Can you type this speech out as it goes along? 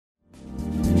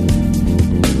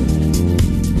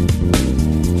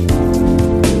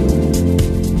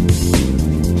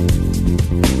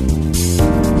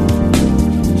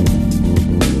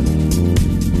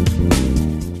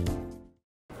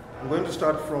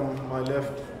from my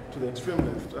left to the extreme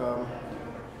left.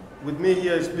 With me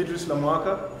here is Beatrice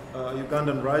Lamwaka, a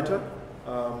Ugandan writer,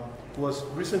 who has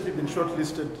recently been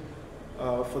shortlisted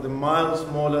for the Miles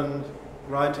Morland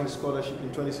Writing Scholarship in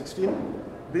 2016.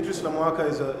 Beatrice Lamwaka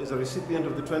is a recipient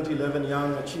of the 2011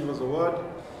 Young Achievers Award.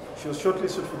 She was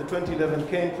shortlisted for the 2011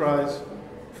 Kane Prize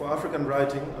for African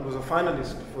Writing and was a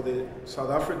finalist for the South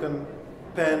African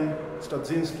PEN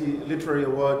Stadzinski Literary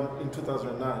Award in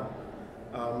 2009.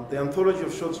 The anthology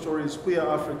of short stories Queer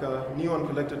Africa, New and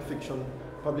Collected Fiction,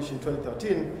 published in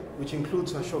 2013, which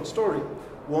includes her short story,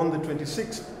 won the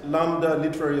 26th Lambda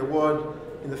Literary Award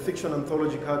in the Fiction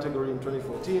Anthology category in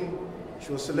 2014.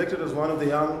 She was selected as one of the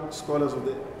young scholars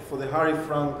for the Harry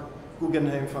Frank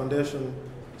Guggenheim Foundation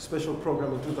Special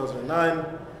Program in 2009,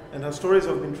 and her stories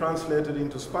have been translated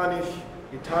into Spanish,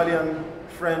 Italian,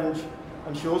 French,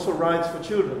 and she also writes for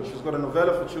children. She's got a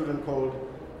novella for children called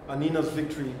Anina's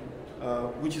Victory,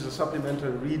 which is a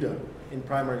supplementary reader in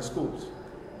primary schools.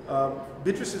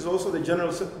 Beatrice is also the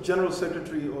General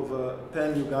Secretary of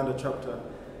PEN Uganda chapter.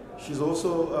 She's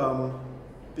also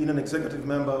been an executive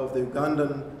member of the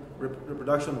Ugandan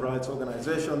Reproduction Rights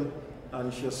Organization,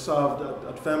 and she has served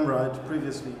at FemRight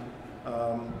previously.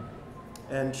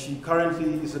 And she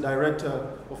currently is the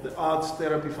director of the Arts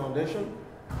Therapy Foundation,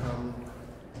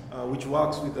 which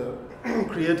works with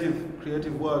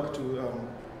creative work to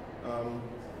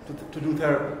do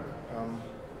therapy.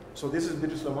 So this is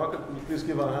Beatrice Lamwaka. Could you please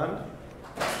give her a hand?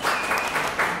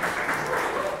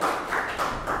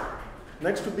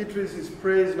 Next to Beatrice is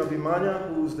Praise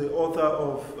Nabimanya, who is the author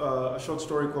of a short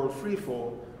story called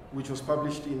Freefall, which was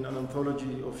published in an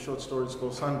anthology of short stories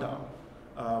called Sundown.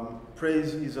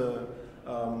 Praise is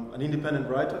an independent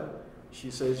writer.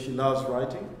 She says she loves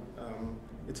writing.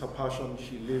 It's her passion.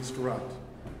 She lives to write.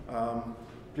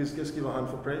 Please just give a hand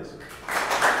for Praise.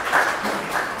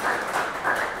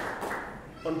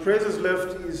 On Praise's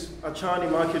left is Acan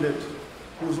Immaculate,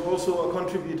 who's also a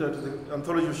contributor to the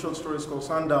anthology of short stories called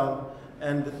Sundown,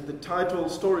 and the title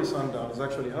story Sundown is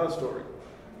actually her story.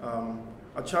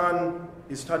 Acan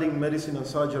is studying medicine and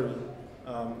surgery.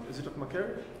 Is it at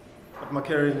Makerere? At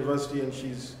Makerere University, and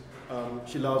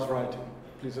she loves writing.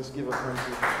 Please just give us a hand.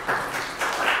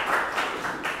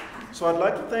 So I'd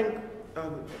like to thank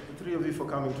the three of you for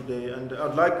coming today, and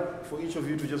I'd like for each of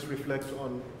you to just reflect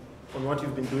on what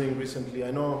you've been doing recently.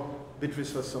 I know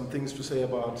Beatrice has some things to say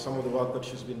about some of the work that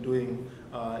she's been doing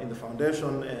in the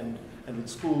foundation and with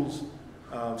schools.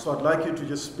 So I'd like you to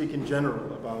just speak in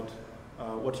general about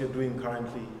what you're doing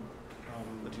currently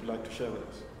that you'd like to share with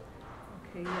us.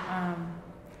 Okay.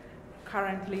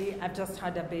 Currently, I've just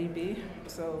had a baby,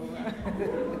 so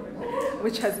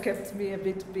which has kept me a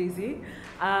bit busy.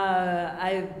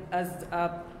 As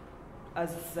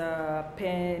a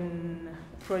PEN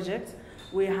project,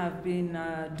 we have been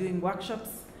doing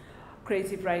workshops,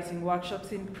 creative writing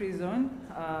workshops in prison,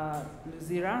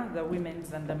 Luzira, the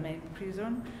women's and the men's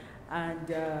prison, and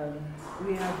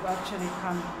we have actually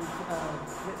come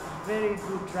with very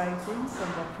good writing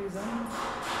from the prisons,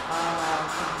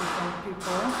 from different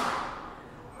people.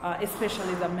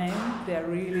 Especially the men, they're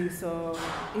really so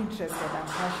interested and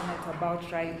passionate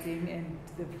about writing, and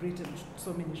they've written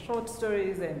so many short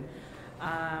stories and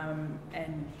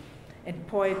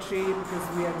poetry,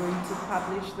 because we are going to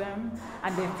publish them,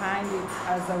 and they find it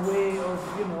as a way of,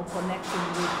 connecting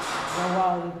with the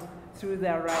world through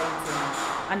their writing.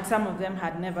 And some of them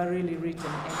had never really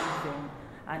written anything,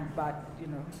 but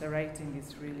the writing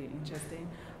is really interesting.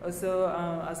 Also,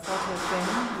 as part of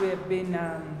them, we have been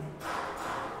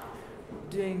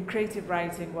doing creative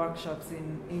writing workshops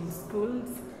in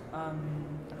schools.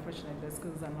 Unfortunately, the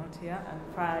schools are not here, and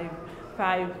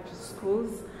five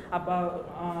schools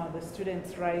about the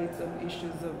students' rights on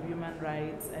issues of human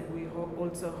rights, and we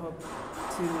also hope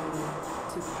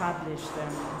to publish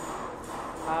them.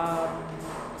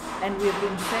 And we've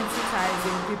been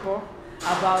sensitizing people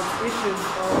about issues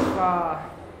of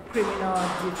criminal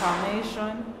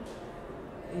defamation.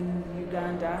 In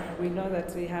Uganda, we know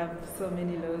that we have so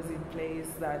many laws in place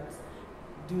that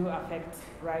do affect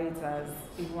writers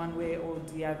in one way or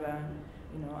the other.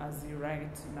 As you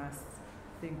write, you must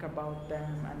think about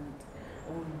them, and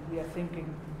we are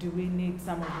thinking, do we need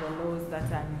some of the laws that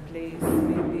are in place?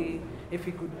 Maybe if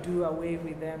we could do away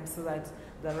with them so that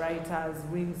the writers'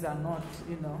 wings are not,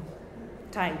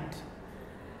 tied.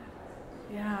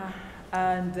 Yeah,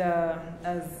 and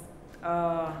as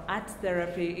art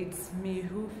therapy, it's me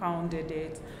who founded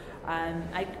it, and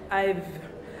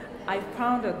I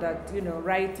found out that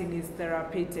writing is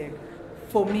therapeutic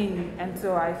for me, and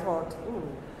so I thought,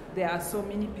 there are so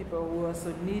many people who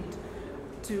also need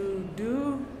to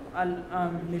do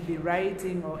maybe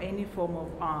writing or any form of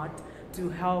art to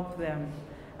help them.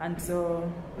 And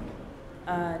so,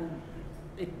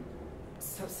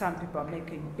 some people are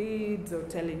making beads or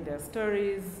telling their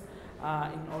stories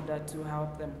in order to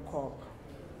help them cope.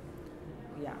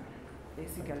 Yeah,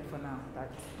 basically for now,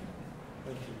 that's.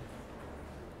 Thank you.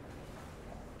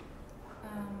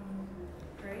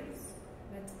 Grace,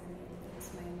 that's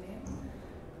my name.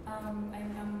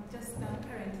 I'm just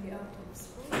currently out of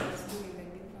school. I was doing a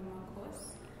diploma course.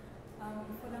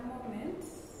 For the moment,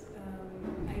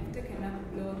 I've taken up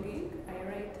blogging. I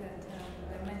write at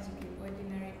The Magic in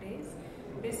Ordinary Days.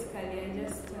 Basically,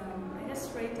 I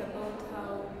just write about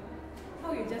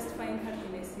how you just find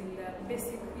happiness in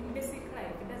basic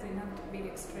life. It doesn't have to be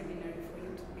extraordinary for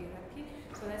you to be happy.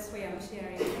 So that's why I'm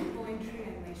sharing my poetry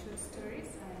and my short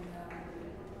stories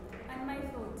and my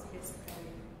thoughts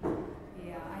basically.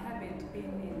 Yeah, I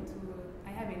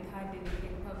haven't had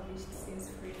anything published since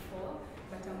Free Fall,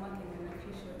 but I'm working on a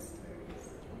few short stories.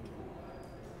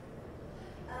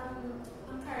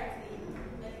 I'm currently in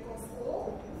medical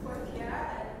school, 4th year,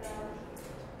 and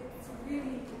it's a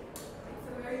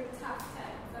very tough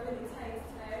time. It's a really tight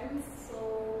time, so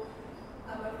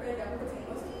I'm afraid I'm putting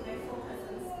most of my focus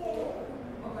on school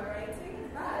over writing,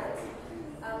 but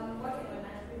I'm working on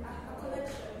a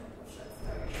collection of short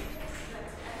stories that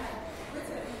I had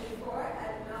written before,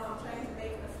 and now I'm trying to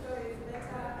make the stories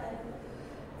better,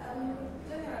 and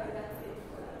generally that's it.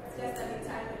 It's just an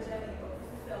entire journey of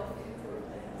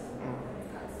self-improvement when it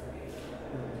comes to writing.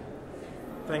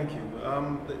 Thank you.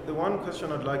 The one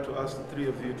question I'd like to ask the three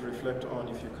of you to reflect on,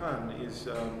 if you can, is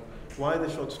why the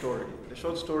short story? The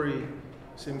short story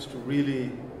seems to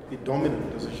really be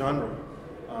dominant as a genre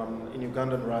in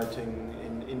Ugandan writing,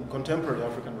 in contemporary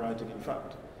African writing, in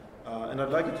fact. And I'd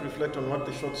like you to reflect on what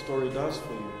the short story does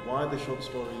for you. Why the short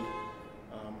story?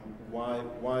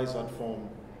 Why is that form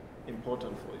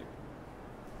important for you?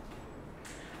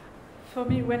 For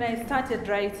me, when I started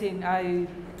writing,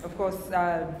 of course,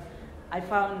 I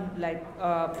found like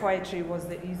poetry was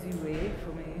the easy way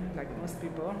for me. Like most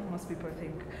people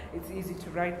think it's easy to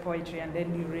write poetry, and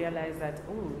then you realize that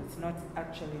it's not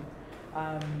actually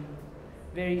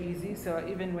very easy. So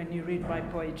even when you read my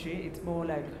poetry, it's more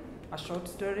like a short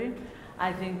story.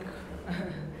 I think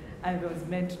I was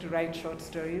meant to write short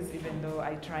stories, even though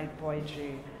I tried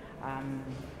poetry,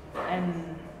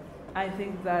 and I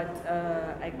think that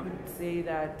I could say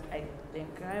that I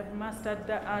think I've mastered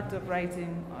the art of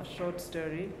writing a short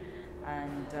story,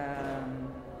 and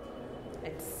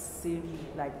it seemed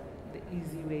like the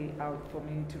easy way out for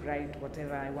me to write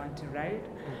whatever I want to write.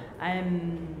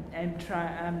 I'm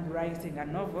writing a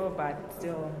novel, but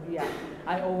still, yeah,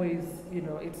 I always,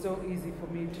 it's so easy for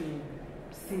me to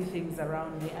see things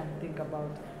around me and think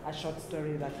about a short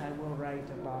story that I will write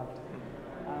about.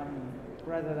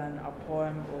 Rather than a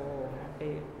poem or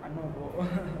a novel,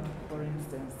 for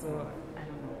instance. So, I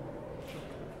don't know.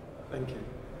 Thank you.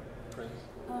 Grace?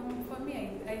 For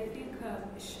me, I think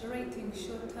writing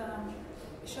shorter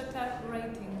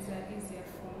writings are easier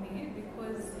for me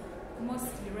because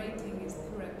mostly writing is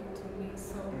therapy to me.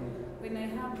 So when I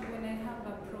have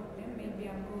a problem, maybe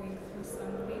I'm going through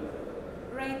something,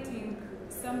 writing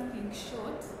something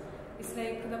short. It's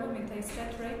like the moment I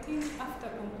start writing, after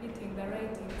completing the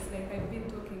writing, it's like I've been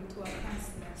talking to a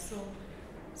counselor.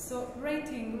 So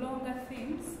writing longer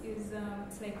things is,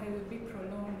 it's like I would be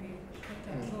prolonging what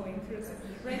I'm going through. So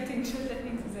writing shorter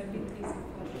things is a bit easy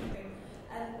for me.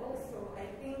 And also, I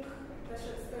think the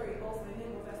short story also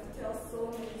enables us to tell so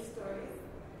many stories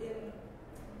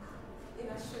in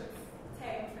a short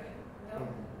time frame.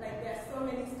 Like there are so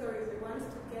many stories we want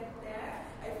to get there.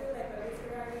 I feel like the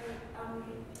literary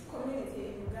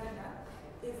community in Uganda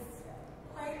is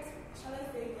quite, shall I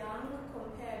say, young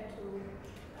compared to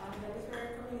the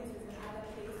literary communities in other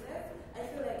places. I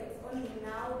feel like it's only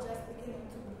now just beginning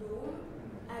to bloom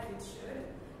as it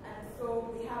should. And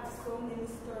so we have so many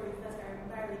stories that are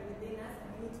buried within us and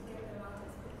we need to get them out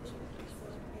as quickly. So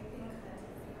I think that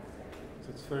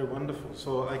is It's very wonderful.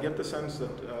 So I get the sense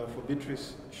that for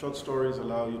Beatrice, short stories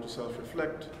allow you to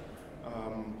self-reflect.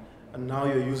 And now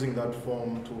you're using that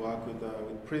form to work with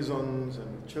prisons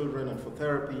and children and for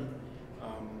therapy.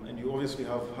 And you obviously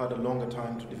have had a longer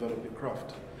time to develop your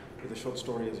craft. With a short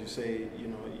story, as you say,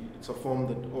 it's a form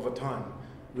that over time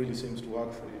really seems to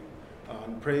work for you.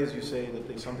 And praise, you say that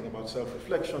there's something about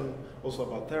self-reflection, also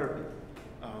about therapy.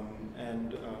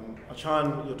 And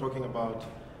Acan, you're talking about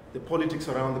the politics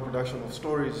around the production of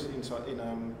stories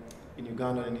in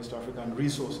Uganda and East Africa and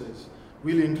resources.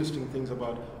 Really interesting things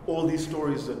about all these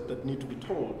stories that need to be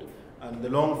told. And the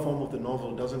long form of the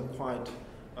novel doesn't quite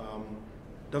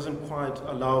doesn't quite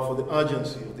allow for the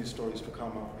urgency of these stories to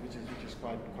come out, which is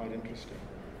quite interesting.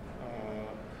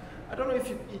 I don't know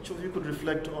if each of you could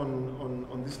reflect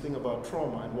on this thing about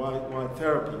trauma and why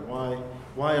therapy,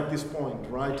 why at this point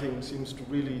writing seems to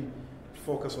really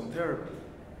focus on therapy.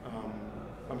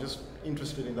 I'm just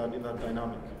interested in that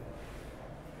dynamic.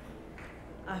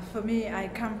 For me, I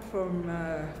come from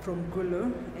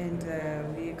Gulu, and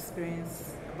we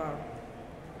experienced about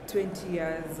 20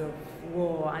 years of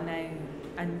war, and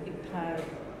it had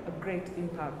a great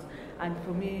impact. And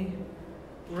for me,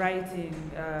 writing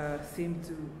seemed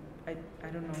to, I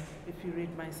don't know if you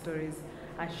read my stories,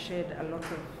 I shared a lot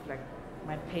of like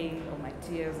my pain or my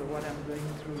tears or what I'm going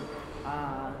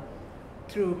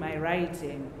through my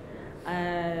writing.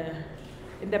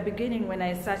 In the beginning, when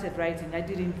I started writing, I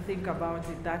didn't think about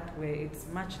it that way. It's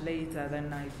much later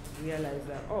than I realized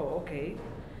that, oh, okay,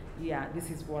 yeah,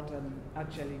 this is what I'm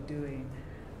actually doing.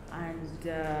 And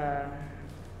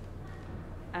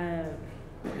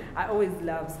I always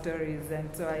love stories,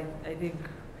 and so I think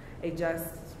it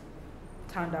just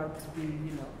turned out to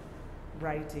be,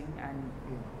 writing and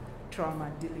trauma,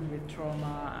 dealing with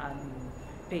trauma and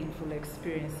painful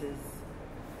experiences.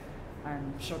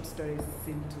 And short stories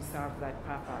seem to serve that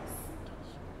purpose.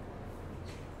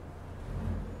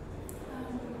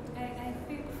 I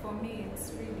think for me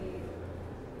it's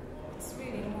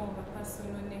really more of a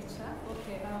personal nature.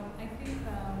 Okay, I think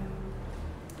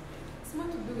it's more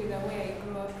to do with the way I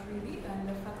grew up really, and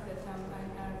the fact that I'm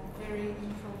a very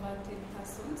introverted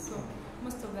person. So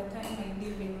most of the time I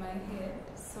live in my head.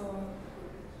 So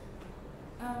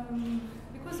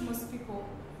because most people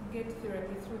get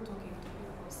therapy through talking to people.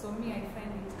 So me, I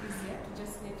find it easier to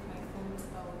just let my thoughts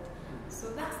out.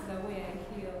 So that's the way I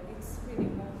heal. It's really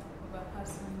more of a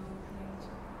personal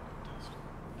nature.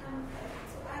 To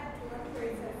add to what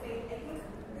Teresa said, I think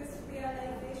this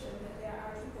realization that there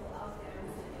are people out there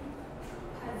listening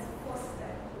has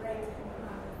fostered writing.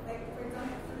 Like, for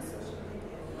example, through social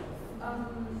media.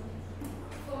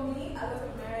 For me, a lot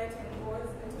of my writing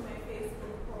goes into my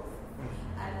Facebook posts.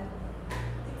 And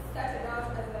it started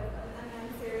out as an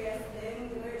unserious thing.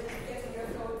 Just getting your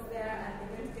thoughts there and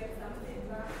you're going to get some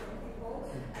feedback from people.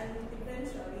 And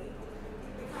eventually,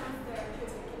 it becomes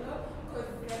therapeutic, because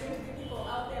there are going to be people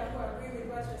out there who agree with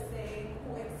what you're saying,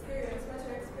 who experience what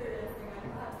you're experiencing, and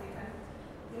perhaps they can,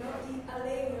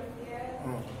 allay your fears,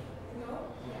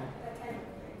 that kind of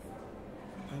thing.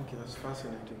 Thank you, that's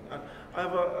fascinating. I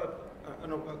have a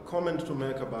comment to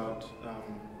make about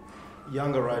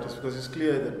younger writers, because it's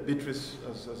clear that Beatrice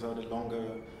has had a longer,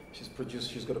 she's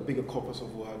got a bigger corpus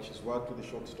of work, she's worked with the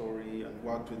short story and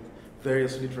worked with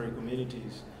various literary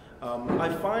communities. I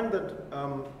find that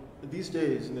these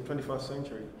days, in the 21st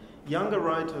century, younger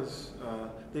writers,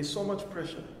 there's so much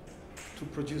pressure to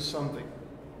produce something.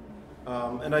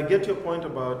 And I get your point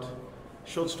about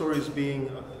short stories being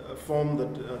a form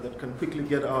that can quickly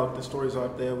get out the stories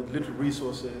out there with little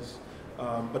resources,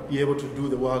 but be able to do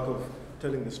the work of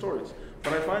telling the stories.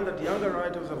 But I find that younger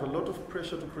writers have a lot of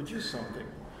pressure to produce something.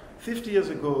 50 years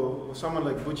ago, someone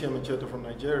like Buchi Emecheta from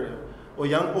Nigeria, or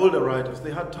older writers,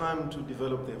 they had time to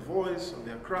develop their voice and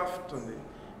their craft, and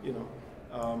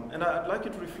and I'd like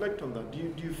you to reflect on that.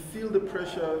 Do you feel the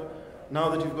pressure now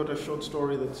that you've got a short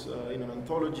story that's in an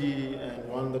anthology and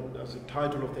one that has a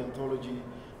title of the anthology?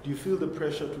 Do you feel the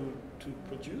pressure to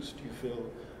produce? Do you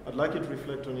feel? I'd like you to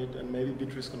reflect on it, and maybe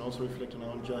Beatrice can also reflect on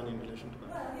our own journey in relation to that.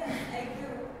 Well, yes, I do.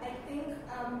 I think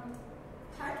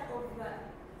part of the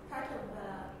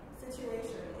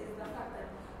situation is the fact that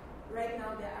right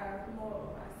now there are more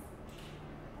of us,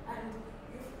 and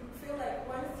you feel like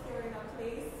once you're in a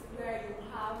place where you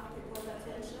have people's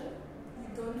attention, you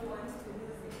don't want to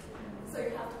lose it. So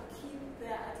you have to keep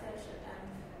their attention, and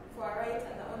for a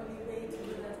writer, the only way to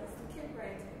do that is to keep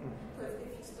writing. Because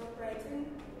if you stop writing,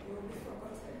 you will be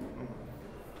forgotten.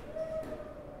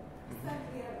 It's that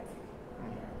reality.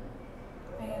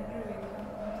 I agree with you.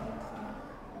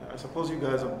 I suppose you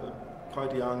guys are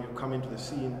quite young, you come into the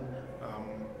scene.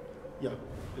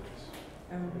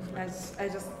 Beatrice. I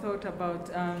just thought about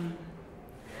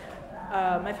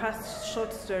my first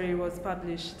short story was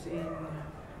published in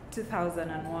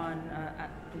 2001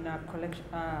 in a collection,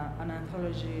 an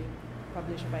anthology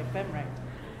published by Femwright.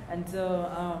 And so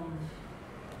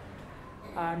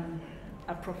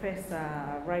a professor,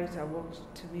 a writer,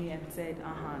 walked to me and said,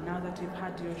 now that you've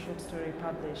had your short story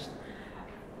published,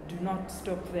 do not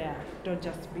stop there. Don't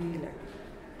just be like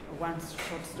one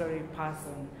short story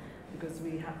person, because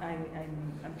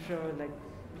I'm sure, like,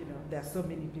 there are so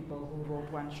many people who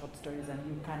wrote one short stories and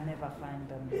you can never find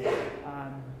them.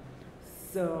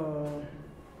 So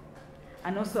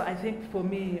And also, I think for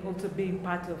me, also being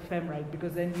part of FemRite,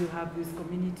 because then you have this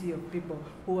community of people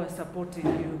who are supporting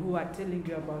you, who are telling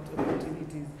you about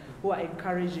opportunities, who are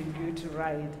encouraging you to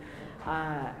write.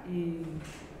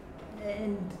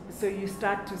 And so you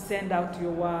start to send out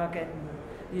your work and,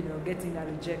 you know, getting a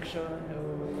rejection,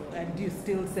 and you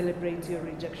still celebrate your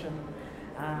rejection.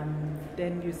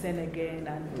 Then you send again,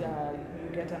 and you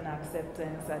get an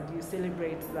acceptance, and you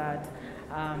celebrate that,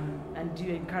 and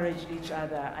you encourage each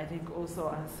other. I think also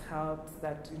has helped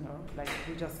that, you know, like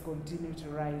we just continue to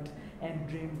write and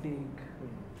dream big.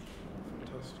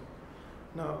 Fantastic.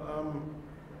 Now,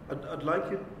 I'd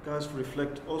like you guys to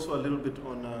reflect also a little bit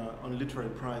on literary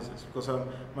prizes, because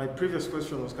my previous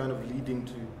question was kind of leading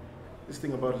to this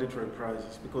thing about literary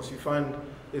prizes, because you find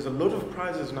there's a lot of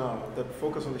prizes now that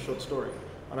focus on the short story,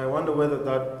 and I wonder whether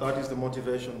that is the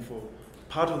motivation for,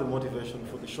 part of the motivation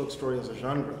for the short story as a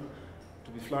genre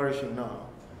to be flourishing now,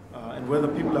 and whether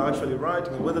people are actually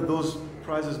writing, and whether those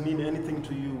prizes mean anything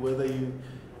to you,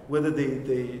 whether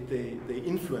they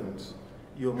influence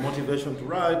your motivation to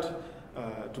write,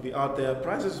 to be out there.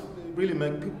 Prizes really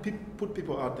put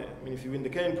people out there. I mean, if you win the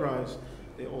Kane Prize,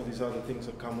 there are all these other things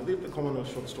that come with it, the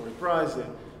Commonwealth Short Story Prize.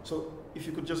 So if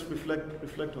you could just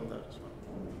reflect on that as well.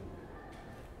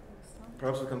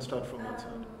 Perhaps we can start from that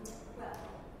side.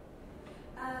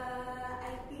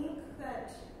 I think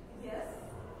that, yes,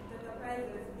 that the prize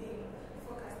is being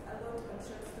focused a lot on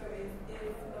short stories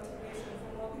is motivation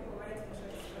for more people writing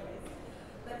short stories.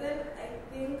 But then I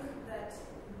think that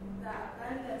the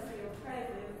abundance of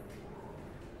prizes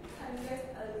can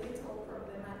get a little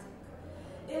problematic,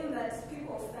 in that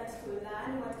people start to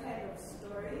learn what kind of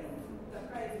stories the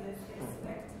prizes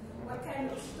expect, what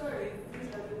kind of stories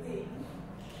usually win,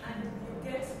 and you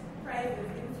get prizes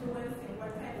influencing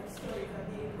what kind of stories are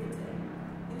being written,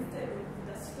 instead of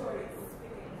the stories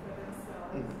speaking for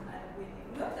themselves and winning.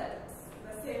 Not that it's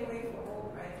the same way for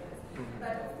all prizes,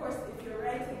 but of course if you're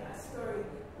writing a story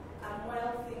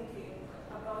while thinking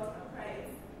about a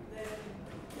prize, then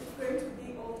it's going to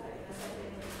be altered in a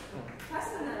certain way.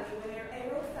 Personally, when I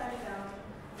wrote that down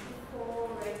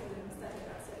before Writivism started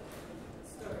accepting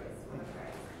stories for the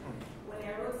prize, when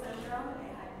I wrote that down,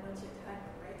 I had not yet had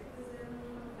Writivism.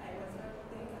 I was not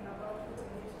thinking about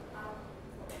putting it up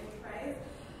for any prize,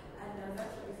 and I was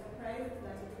actually surprised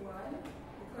that it won,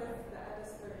 because the other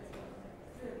stories were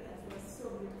brilliant. It was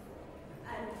so beautiful.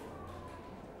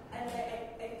 And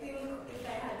I think if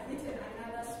I had written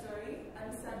another story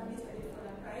and submitted it for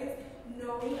the prize,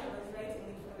 knowing I was writing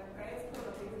it for the prize,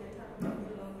 probably wouldn't have been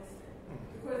the longest.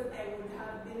 Because I would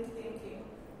have been thinking,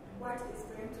 what's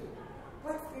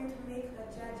going to make the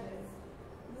judges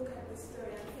look at this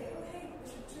story and say, oh hey, we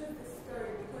should choose this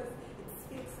story because it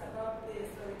speaks about this,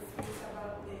 or it speaks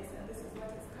about this, and this is what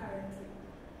is currently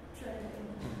trending.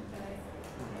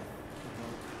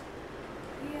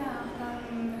 Yeah,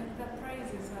 the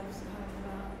prizes have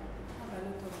a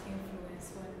lot of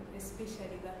influence on,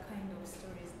 especially the kind of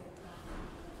stories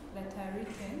that are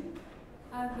written.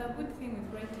 The good thing with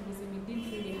Writivism, it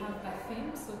didn't really have a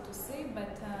theme, so to say,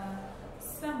 but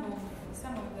some of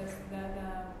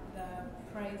the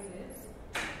prizes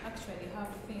actually have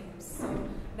themes. So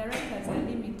the writers are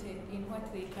limited in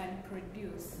what they can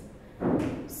produce.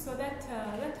 So that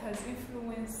has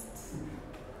influenced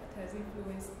the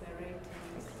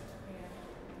writings.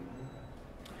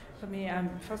 For me,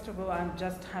 first of all, I'm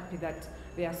just happy that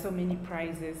there are so many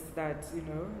prizes that, you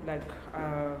know, like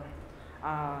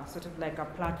sort of like a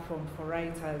platform for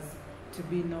writers to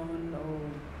be known. Or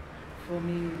for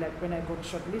me, like when I got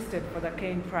shortlisted for the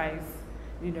Kane Prize,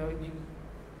 you know,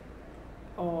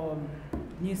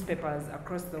 newspapers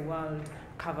across the world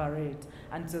cover it,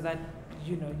 and so that,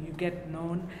 you know, you get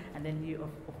known, and then you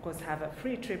of course have a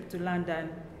free trip to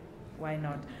London. Why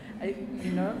not?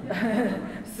 You know,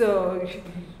 so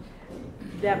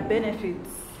there are benefits.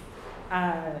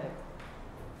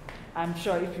 I'm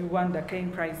sure if you won the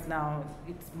Kane Prize now,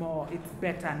 it's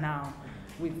better now.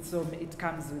 It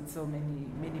comes with so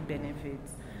many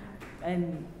benefits,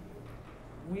 and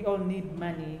we all need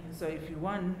money. So if you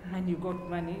won and you got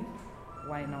money,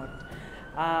 why not?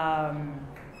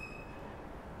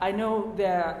 I know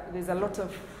there's a lot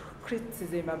of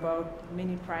criticism about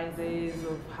many prizes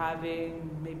of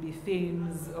having maybe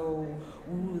themes, or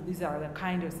these are the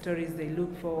kind of stories they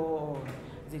look for, or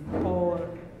is it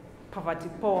poverty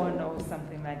porn or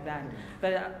something like that.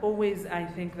 But always, I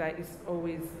think that it's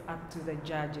always up to the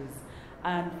judges.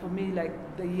 And for me, like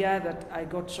the year that I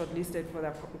got shortlisted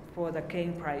for the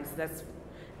Kane Prize,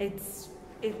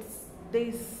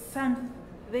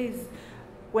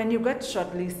 when you get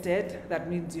shortlisted, that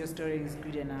means your story is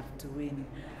good enough to win.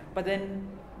 But then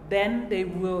then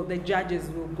the judges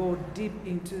will go deep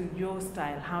into your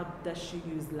style. How does she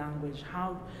use language?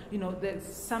 How, there's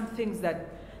some things that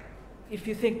if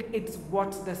you think it's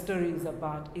what the story is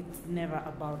about, it's never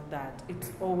about that.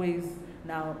 It's always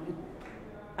now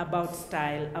about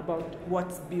style, about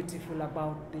what's beautiful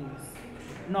about this.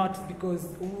 Not because,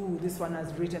 this one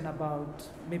has written about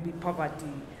maybe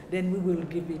poverty, then we will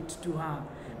give it to her.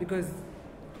 Because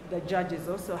the judges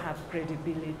also have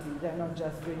credibility. They're not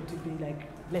just going to be like,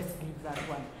 let's give that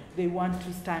one. They want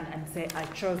to stand and say, I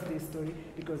chose this story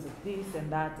because of this and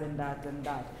that and that and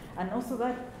that. And also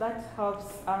that helps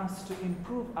us to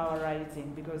improve our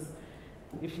writing, because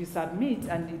if you submit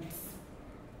and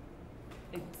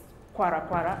it's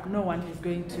kwara, no one is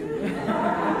going to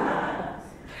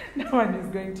no one is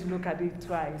going to look at it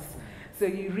twice. So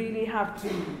you really have to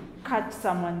catch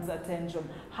someone's attention.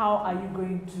 How are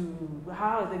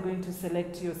they going to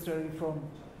select your story from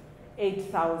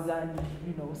 8,000,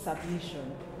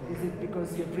 submission? Is it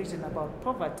because you've written about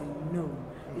poverty? No.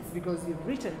 It's because you've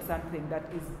written something that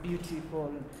is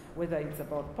beautiful, whether it's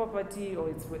about poverty or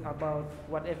it's about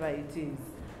whatever it is.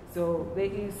 So there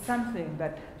is something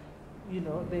that,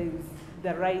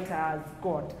 the writer has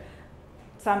got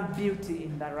some beauty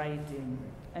in the writing.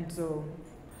 And so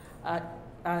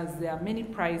as there are many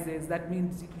prizes, that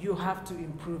means you have to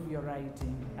improve your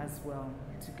writing as well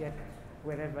to get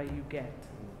wherever you get.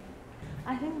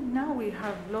 I think now we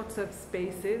have lots of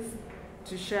spaces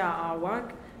to share our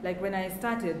work. Like when I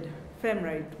started,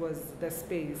 FemWrite was the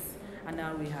space, and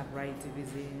now we have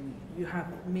Writivism. You have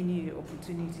many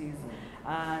opportunities,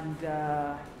 and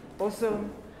also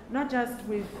not just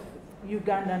with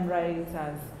Ugandan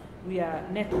writers. We are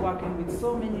networking with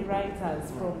so many writers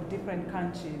from different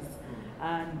countries,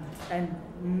 and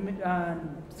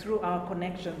through our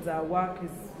connections, our work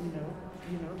is,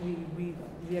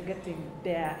 we are getting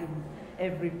there in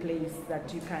every place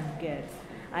that you can get.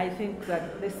 I think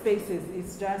that the spaces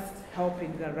is just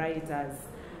helping the writers,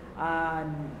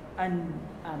 and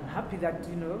I'm happy that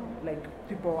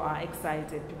people are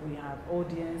excited. We have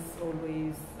audience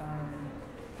always.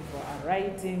 People are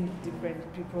writing,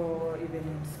 different people, even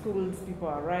in schools, people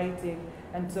are writing.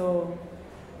 And so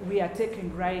we are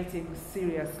taking writing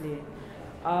seriously.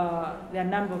 There are a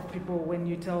number of people, when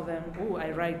you tell them, I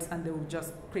write, and they will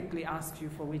just quickly ask you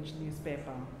for which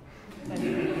newspaper.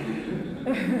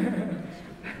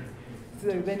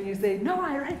 So when you say, no,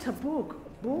 I write a book.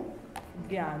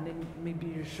 Yeah, and then maybe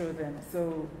you show them.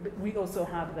 So we also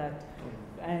have that.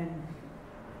 And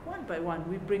one by one,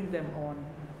 we bring them on.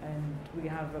 And we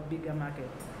have a bigger market.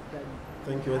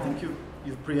 Thank you. I think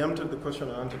you've preempted the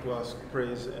question I wanted to ask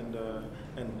Praise and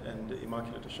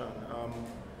Immaculate Acan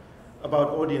about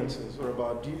audiences, or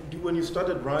about when you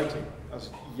started writing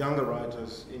as younger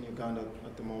writers in Uganda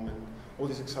at the moment, all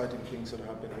these exciting things that are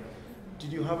happening.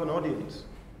 Did you have an audience,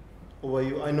 or were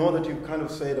you? I know that you kind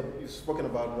of said you've spoken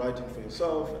about writing for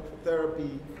yourself and for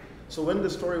therapy. So when the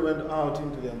story went out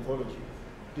into the anthology,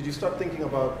 did you start thinking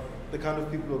about the kind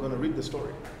of people who are going to read the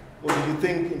story? Or did you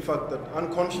think, in fact, that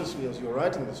unconsciously as you were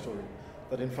writing the story,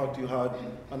 that in fact you had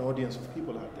an audience of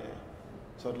people out there?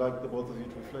 So I'd like the both of you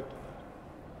to reflect on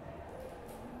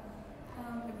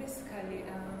that. Basically,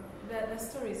 the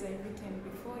stories I've written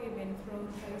before, even through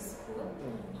high school,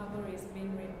 have always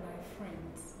been read by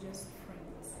friends, just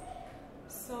friends.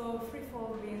 So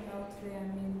freefall being out there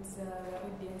means the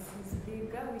audience is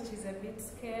bigger, which is a bit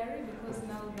scary, because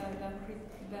now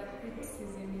the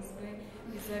criticism is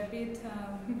a bit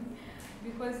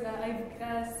because I've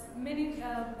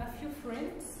a few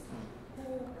friends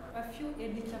a few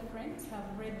editor friends have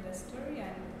read the story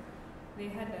and they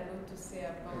had a lot to say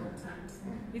about it.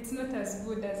 It's not as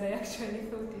good as I actually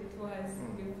thought it was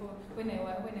before when I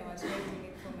was writing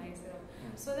it for myself.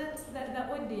 So that's the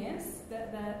audience, the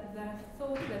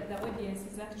thought that the audience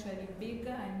is actually bigger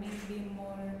and maybe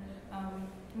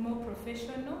more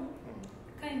professional,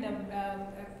 kind of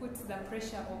puts the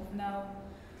pressure of now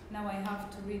I have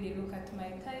to really look at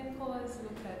my typos,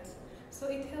 so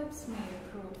it helps me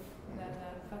improve the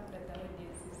fact that the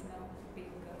audience is now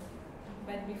bigger.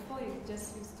 But before it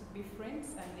just used to be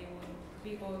friends and they would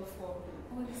be all for,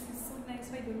 oh, this is so nice,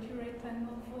 why don't you write a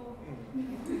novel?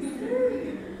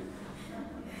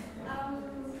 I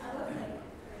love my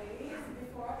praise.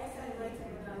 Before I started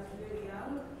writing when I was really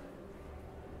young,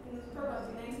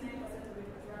 probably 99% of it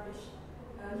was rubbish.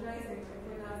 I was writing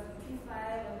when I was in P5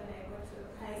 and then I got to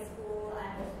high school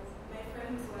and my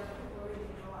friends were people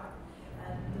reading my work.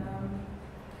 And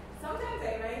sometimes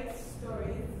I write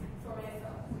stories for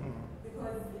myself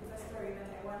because it's a story that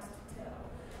I want to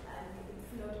tell. And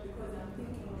it's not because I'm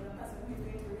thinking of the person who's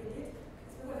going to read it,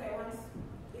 it's because I want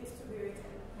it to be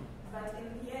written.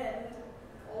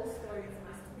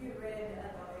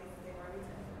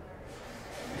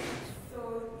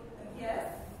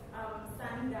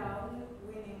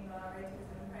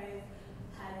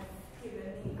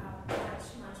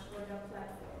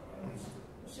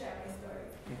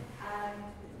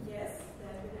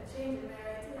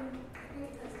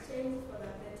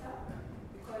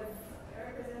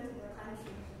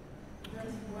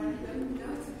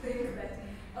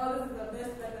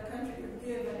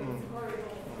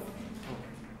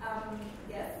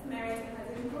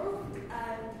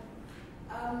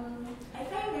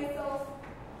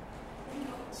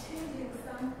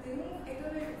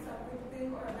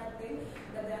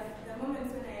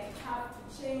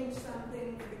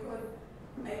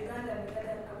 Ugandan,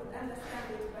 that I would understand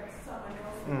it, but someone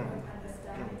else would not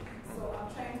understand it. So I'm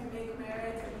trying to make my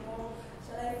writing more,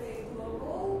 shall I say,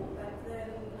 global, but then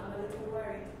I'm a little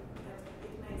worried that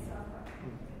it might suffer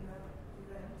in the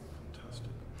event.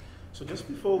 Fantastic. So just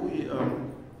before we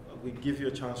give you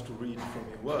a chance to read from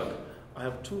your work, I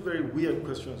have two very weird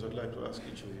questions I'd like to ask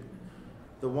each of you.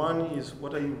 The one is,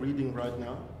 what are you reading right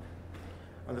now?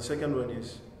 And the second one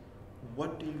is,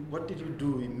 what did you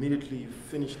do immediately you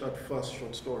finished that first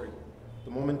short story?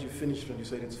 The moment you finished and you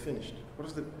said it's finished.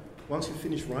 Once you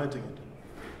finished writing it,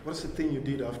 what's the thing you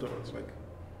did afterwards? Like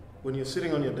when you're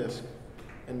sitting on your desk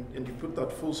and you put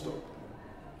that full stop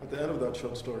at the end of that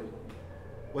short story,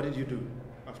 what did you do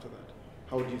after that?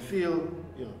 How did you feel?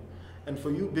 You know. And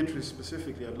for you, Beatrice,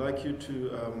 specifically, I'd like you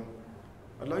to,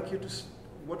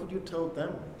 what would you tell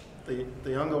them,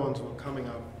 the younger ones who are coming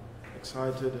up,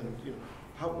 excited, and you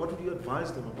know, what would you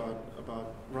advise them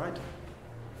about writing?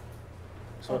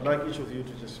 So I'd like each of you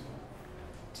to just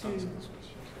answer this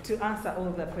question. To answer all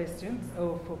the questions,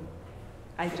 or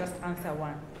I just answer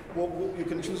one? Well, you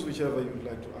can choose whichever you would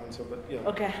like to answer, but yeah.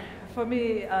 Okay. For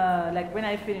me, like when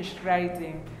I finished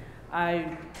writing,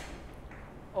 I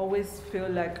always feel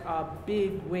like a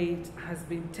big weight has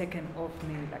been taken off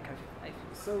me. Like I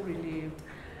feel so relieved,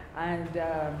 and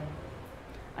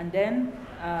then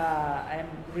I'm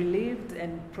relieved,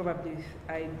 and probably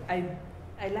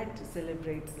I like to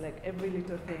celebrate. Like every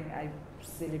little thing I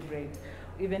celebrate,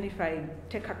 even if I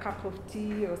take a cup of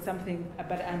tea or something.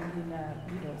 But I'm in a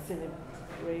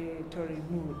celebratory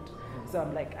mood. So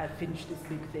I'm like, I finished this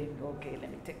big thing, okay, let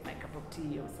me take my cup of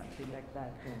tea or something like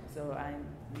that. So I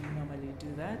normally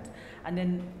do that. And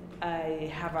then I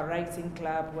have a writing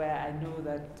club where I know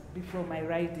that before my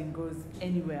writing goes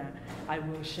anywhere, I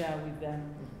will share with them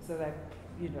so that,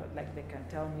 you know, like they can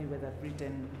tell me whether I've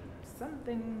written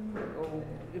something or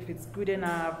if it's good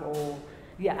enough, or,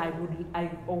 yeah, I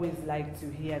always like to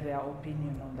hear their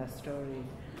opinion on the story.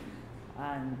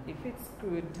 And if it's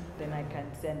good, then I can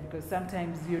send, because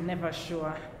sometimes you're never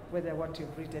sure whether what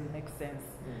you've written makes sense.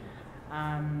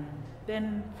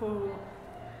 Then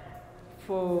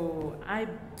I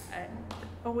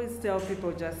always tell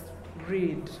people just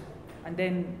read, and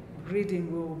then reading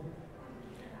will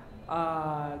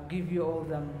give you all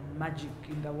the magic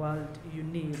in the world you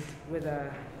need,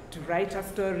 whether to write a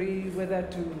story, whether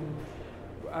to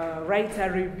write a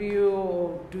review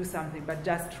or do something, but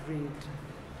just read.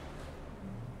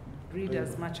 Read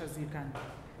as much as you can.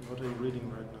 What are you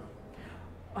reading right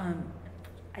now?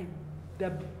 The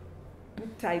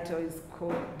book title is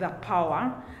called The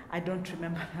Power. I don't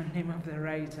remember the name of the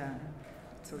writer.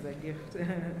 It was a gift. Thank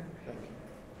you.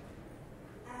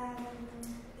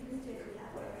 Immediately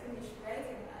after I finished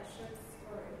writing a short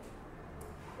story,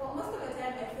 well, most of the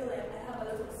time I feel like I have a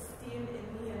little steam in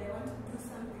me and I want to do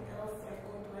something else, like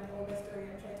go to an older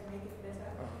story and try to make it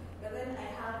better. But then I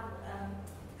have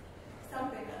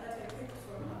something that I picked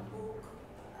from a book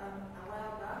a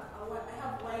while back. I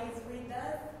have wise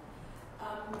readers.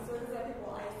 So these are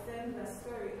people I send the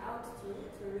story out to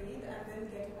read and then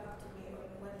get back to me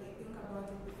on what they think about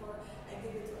it before I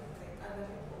give it to like other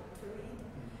people to read.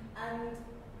 And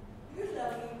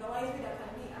usually the wise reader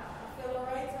can be a fellow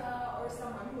writer or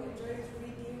someone who enjoys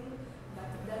reading but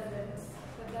doesn't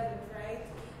write.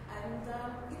 And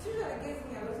it usually gives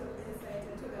me a lot of insight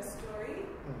into the story,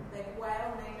 like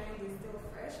while my mind is still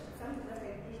fresh. It's something that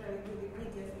I usually do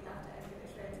immediately after I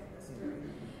finish writing the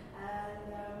story. And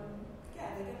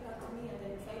yeah, they get back to me and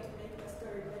then try to make the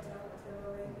story better,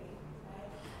 whatever way they right?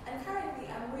 And currently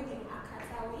I'm reading Acan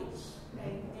by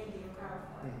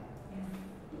Nabimanya.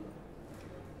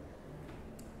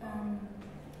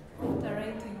 After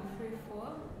writing 3-4,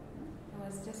 I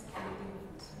was just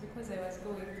relieved because I was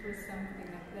going through something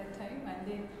at that time, and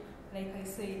then, like I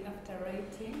said, after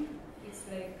writing, it's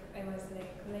like I was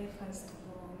like, life has to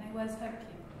go on. I was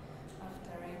happy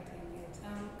after writing it.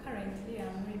 Currently,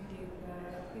 I'm reading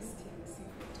Christian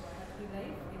Secret to a Happy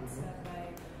Life. It's by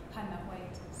Hannah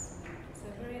White. It's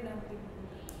a very lovely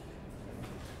book.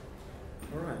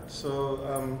 All right, so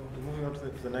moving on to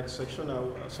the next section.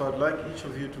 So I'd like each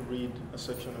of you to read a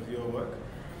section of your work.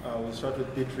 We'll start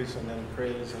with Beatrice and then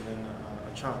Praise and then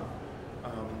Acan.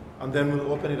 And then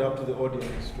we'll open it up to the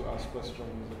audience to ask questions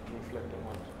and reflect on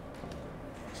what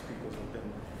speakers have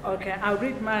been. Okay, I'll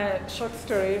read my short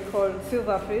story called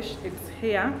Silverfish. It's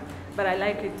here, but I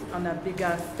like it on a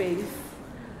bigger space.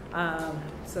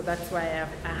 So that's why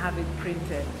I have it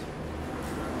printed.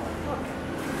 Okay.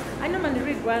 I normally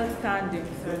read while standing.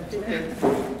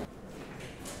 So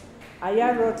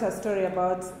Aya wrote a story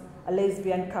about a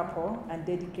lesbian couple and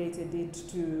dedicated it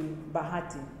to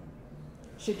Bahati.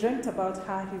 She dreamt about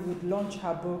how he would launch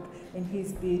her book in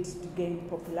his bid to gain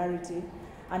popularity,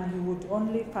 and he would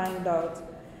only find out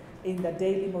in the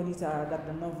Daily Monitor that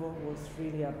the novel was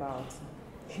really about.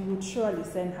 He would surely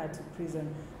send her to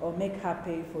prison or make her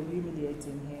pay for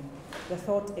humiliating him. The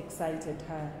thought excited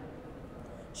her.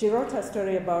 She wrote a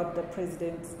story about the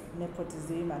president's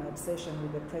nepotism and obsession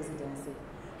with the presidency,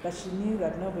 but she knew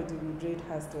that nobody would read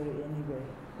her story anyway.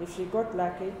 If she got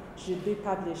lucky, she'd be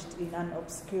published in an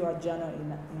obscure journal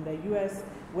in the US,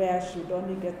 where she would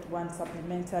only get one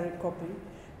supplementary copy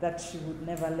that she would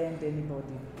never lend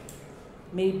anybody.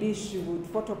 Maybe she would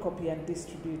photocopy and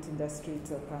distribute in the streets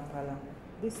of Kampala.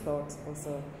 This thought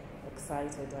also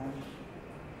excited her.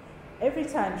 Every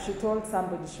time she told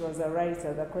somebody she was a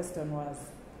writer, the question was,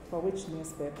 for which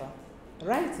newspaper?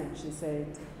 Writing, she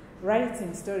said.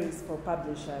 Writing stories for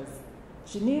publishers.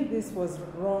 She knew this was the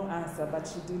wrong answer,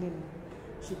 but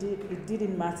it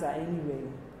didn't matter anyway.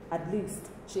 At least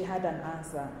she had an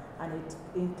answer, and it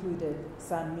included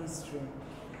some mystery.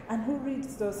 And who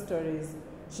reads those stories?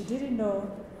 She didn't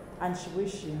know, and she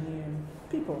wished she knew.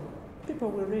 People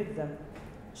will read them.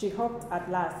 She hoped at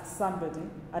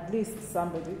least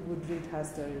somebody would read her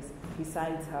stories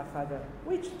besides her father.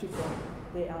 Which people?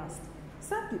 They asked.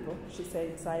 Some people, she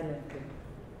said silently.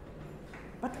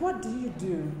 But what do you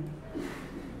do?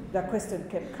 The question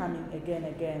kept coming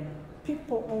again.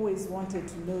 People always wanted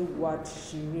to know what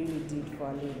she really did for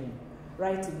a living.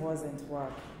 Writing wasn't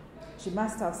work. She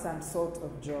must have some sort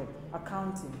of job,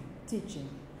 accounting, teaching.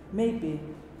 Maybe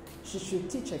she should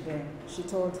teach again, she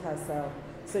told herself,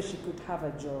 so she could have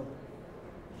a job.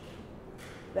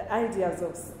 The ideas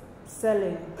of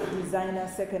selling designer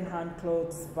second-hand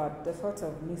clothes, but the thought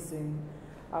of missing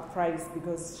a price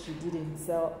because she didn't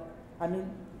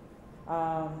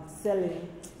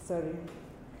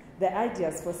the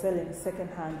ideas for selling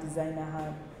second-hand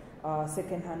designer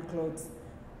second-hand clothes,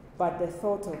 but the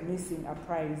thought of missing a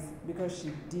prize because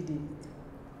she didn't.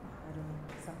 I don't know,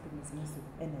 something is missing.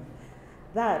 Anyway,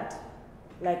 that,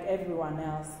 like everyone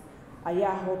else, Aya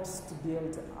hopes to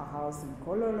build a house in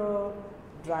Kololo,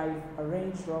 drive a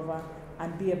Range Rover,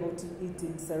 and be able to eat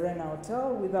in Serena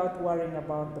Hotel without worrying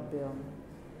about the bill.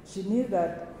 She knew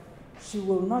that she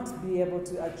will not be able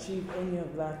to achieve any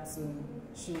of that soon.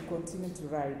 She will continue to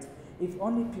write, if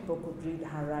only people could read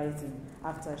her writing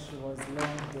after she was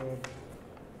long dead.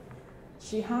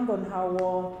 She hung on her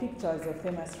wall pictures of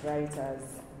famous writers,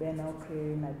 Ben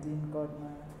Okri, Nadine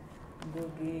Gordimer,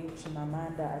 Ngugi,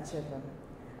 Chimamanda Achebe.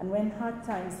 And when hard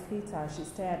times hit her, she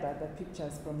stared at the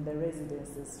pictures from the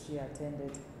residences she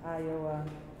attended, Iowa,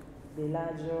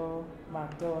 Bellagio,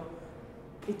 McDowell.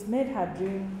 It made her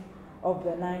dream of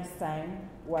the nice time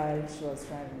while she was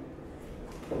traveling.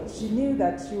 She knew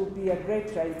that she would be a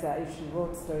great writer if she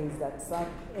wrote stories that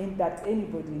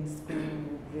anybody in school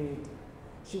would read.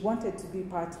 She wanted to be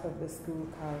part of the school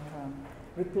curriculum,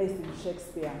 replacing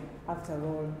Shakespeare. After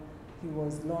all, he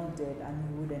was long dead and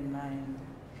he wouldn't mind.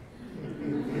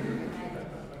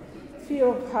 Few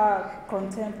of her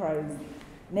contemporaries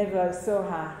never saw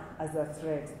her as a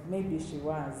threat. Maybe she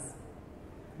was,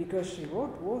 because she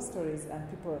wrote war stories and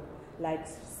people liked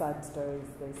sad stories,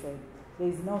 they said. There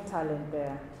is no talent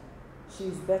there.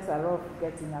 She's better off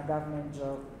getting a government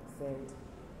job, said.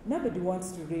 Nobody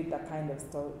wants to read the kind of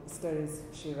stories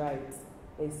she writes,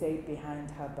 they said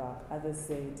behind her back. Others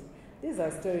said, these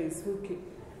are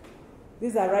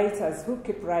writers who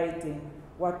keep writing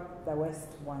what the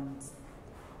West wants.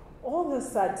 All the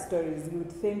sad stories, you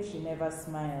would think she never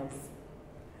smiles.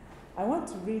 I want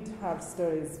to read her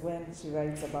stories when she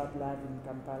writes about love in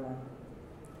Kampala.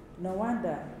 No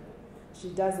wonder she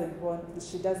doesn't want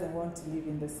to live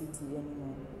in the city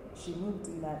anymore. She moved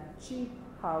in a cheap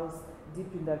house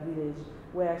deep in the village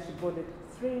where she boarded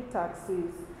 3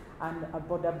 taxis and a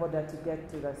boda to get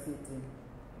to the city.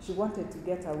 She wanted to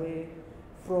get away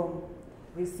from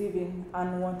receiving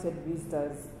unwanted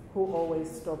visitors who always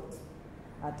stopped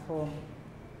at home.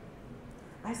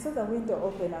 I saw the window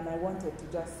open and I wanted to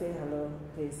just say hello,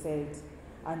 they said,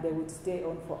 and they would stay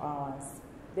on for hours.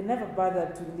 They never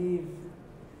bothered to leave,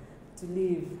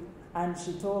 and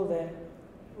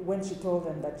when she told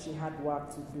them that she had work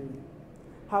to do.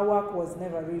 Her work was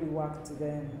never really work to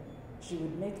them. She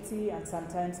would make tea and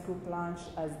sometimes cook lunch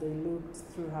as they looked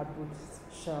through her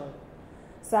bookshelf.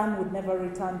 Some would never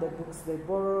return the books they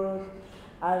borrowed.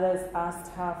 Others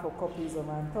asked her for copies of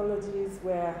anthologies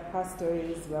where her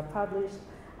stories were published.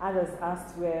 Others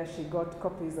asked where she got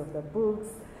copies of the books.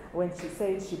 When she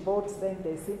said she bought them,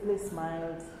 they simply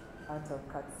smiled out of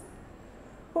courtesy.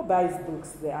 Who buys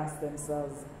books, they asked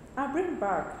themselves. I'll bring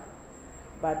back.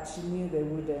 But she knew they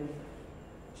wouldn't.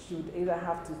 She would either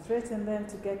have to threaten them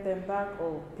to get them back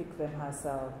or pick them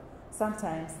herself.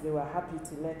 Sometimes they were happy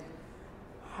to let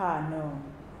her know.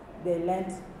 They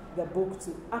lent the book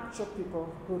to actual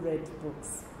people who read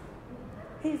books.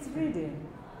 He's reading.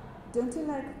 Don't you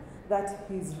like that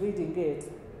he's reading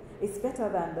it? It's better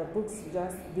than the books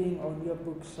just being on your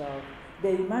bookshelf.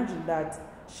 They imagine that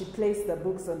she placed the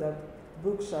books on the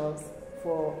bookshelves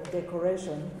for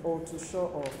decoration or to show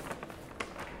off.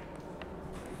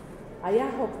 Aya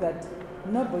hoped that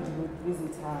nobody would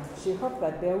visit her. She hoped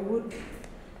that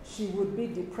she would be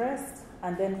depressed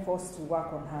and then forced to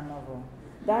work on her novel.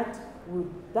 That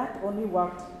only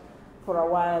worked for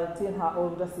a while till her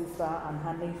older sister and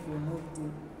her nephew moved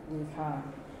in with her.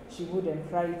 She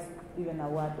wouldn't write even a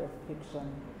word of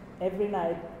fiction. Every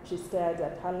night she stared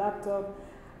at her laptop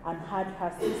and had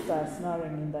her sister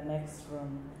snoring in the next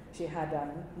room. She had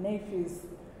her nephew's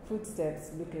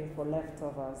footsteps looking for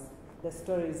leftovers. The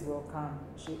stories will come,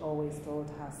 she always told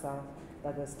herself,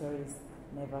 but the stories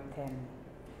never came.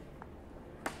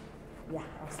 Yeah,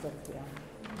 I'll stop here.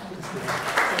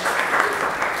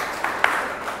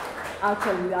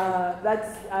 Actually, I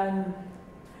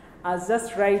was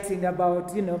just writing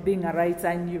about, being a writer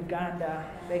in Uganda,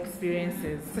 the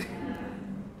experiences.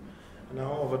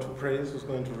 Now over to Praise, who's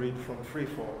going to read from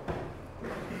Freefall.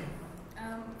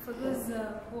 For those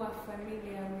who are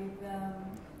familiar with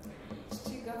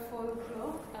Chiga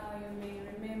folklore, you may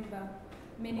remember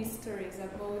many stories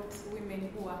about women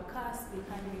who are cursed, they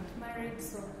can't get married,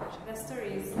 so the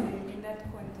story is in that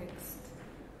context.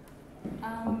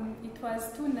 It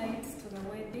was 2 nights to the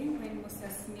wedding when Musa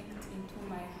sneaked into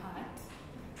my heart,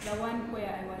 the one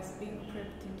where I was being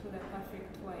prepped into the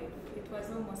perfect wife. It was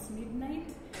almost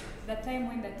midnight, the time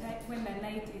when the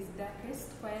night is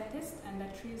darkest, quietest, and the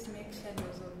trees make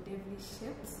shadows of devilish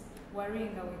shapes.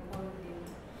 Waringa, we called it.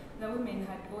 The women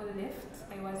had all left.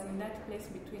 I was in that place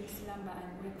between slumber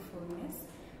and wakefulness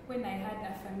when I heard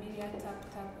a familiar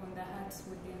tap-tap on the heart's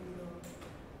wooden door.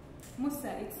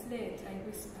 Musa, it's late, I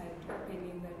whispered,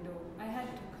 opening the door. I had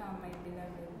to come, my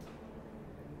beloved.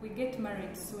 We get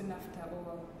married soon after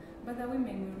all, but the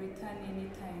women will return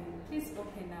anytime. Please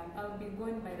open up, I'll be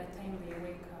gone by the time they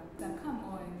wake up. Come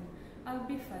on, I'll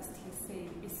be fast, he said,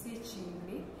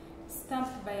 beseechingly,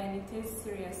 stamped by an intense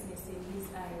seriousness in his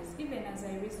eyes. Even as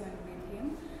I reasoned with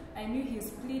him, I knew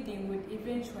his pleading would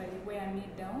eventually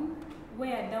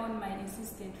wear down my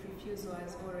insistent refusal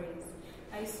as always.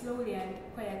 I slowly and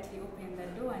quietly opened the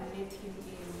door and let him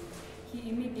in. He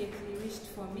immediately reached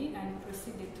for me and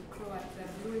proceeded to claw at the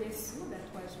blue lasso that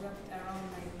was wrapped around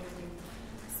my body.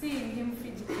 Seeing him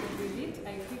fidgeting with it,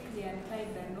 I quickly untied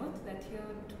the knot that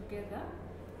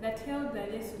held the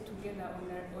lasso together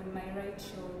on my right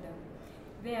shoulder.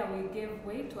 There we gave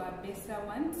way to our baser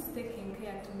wants, taking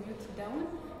care to mute down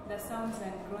the sounds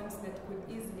and groans that could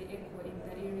easily echo in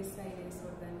the eerie silence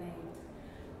of the night.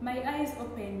 My eyes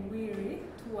opened wearily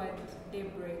toward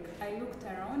daybreak. I looked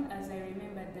around as I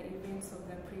remembered the events of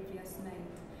the previous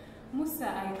night. Musa,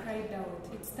 I cried out,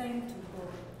 it's time to go.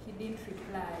 He didn't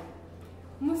reply.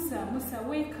 Musa,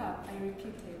 wake up, I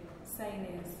repeated.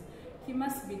 Silence. He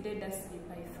must be dead asleep,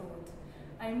 I thought.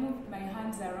 I moved my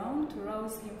hands around to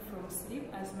rouse him from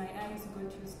sleep as my eyes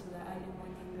got used to the early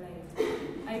morning light.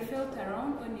 I felt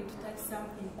around only to touch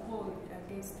something cold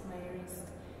against my wrist.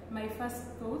 My first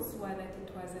thoughts were that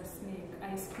it was a snake.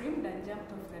 I screamed and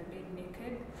jumped off the bed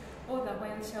naked, all the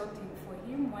while shouting for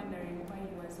him, wondering why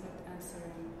he was not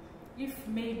answering. If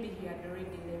maybe he had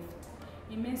already left.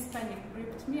 Immense panic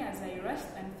gripped me as I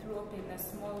rushed and threw open the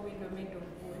small window made of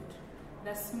wood.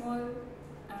 The small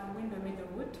window made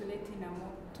of wood to let in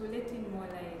more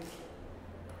light.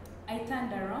 I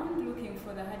turned around, looking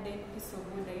for the hardened piece of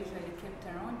wood I usually kept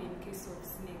around in case of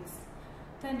snakes.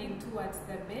 Turning towards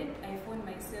the bed, I found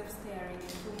myself staring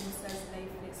into Musa's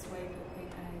lifeless, wide open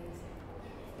eyes.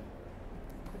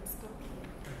 I could stop here.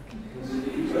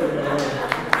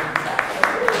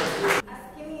 A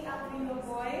skinny albino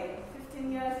boy,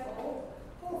 15 years old,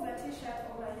 pulls a t-shirt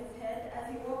over his head as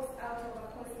he walks out of a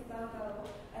cozy bungalow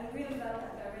and reels up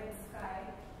at the red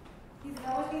sky. He's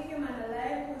the only human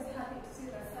alive who's happy to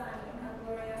see the sun on her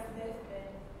glorious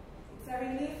deathbed. It's a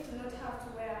relief to not have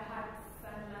to wear a hat,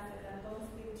 sunglasses, and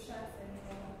long-sleeved shirts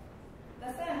anymore.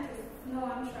 The scientists no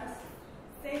one trusts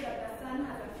say that the sun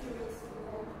has a few weeks to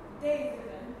go, days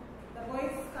even. The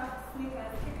boy's scuffed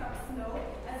sneakers pick up snow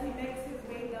as he makes his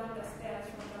way down the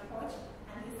stairs from the porch,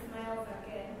 and he smiles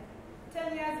again.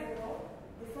 10 years ago,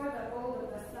 before the gold of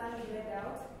the sun bled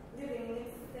out, leaving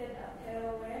instead a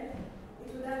pale red, it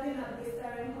would have been a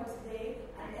blistering hot day,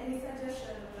 and any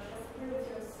suggestion of the possibility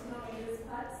of snow in these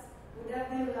parts would have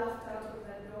been laughed out of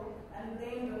the door and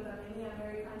blamed on the many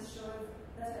American shores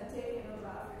that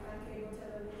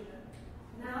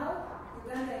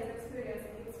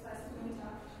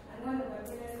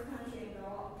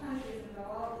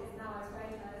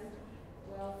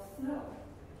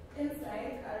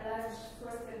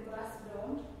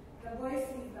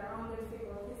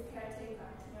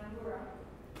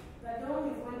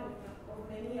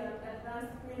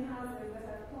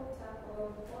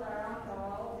all around the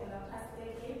world in the past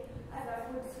decade as a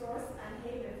food source and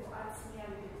haven for arts near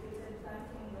the depleted plant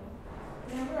kingdom.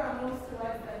 Nyambura moves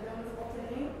towards the dome's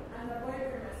opening, and the boy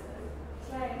premises,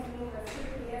 trying to move as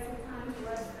quickly as he can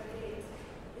towards the gate.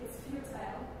 It's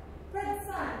futile. Red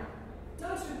son,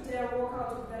 don't you dare walk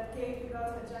out of that gate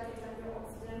without a jacket and your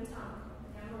oxygen tank,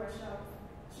 Nyambura shouts.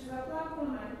 She's a black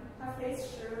woman, her face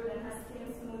shrewd and her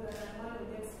skin smoother than one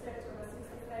would expect of a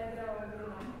 65-year-old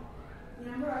woman.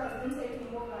 Nyambura has been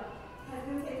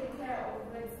taking care of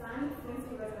Red Son since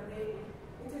he was a baby.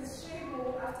 It is she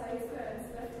who, after his parents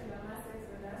left in the mass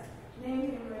exodus,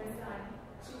 named him Red Son.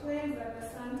 She claims that the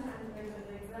son turned red on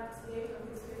the exact date of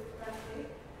his 5th birthday,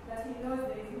 that he knows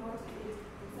there is more to it.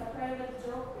 It's a private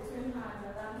joke between her and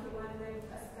the lanky one-legged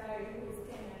Askari who is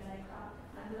Kenyan like her,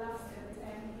 and laughs every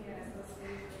time he hears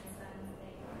associated with Son's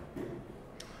name.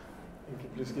 Thank you.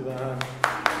 Please give a hand.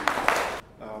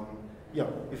 Yeah,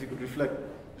 if you could reflect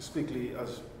just quickly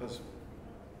as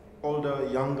older,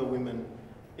 younger women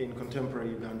in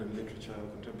contemporary Ugandan literature,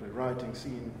 contemporary writing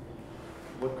scene,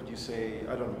 what could you say?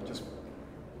 I don't know, just...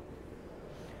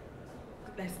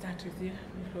 Let's start with you.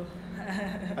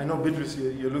 I know, Beatrice,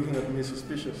 you're looking at me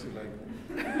suspiciously,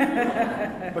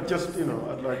 like... but just, you know,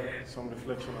 I'd like some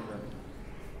reflection on that.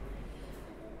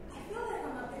 I feel like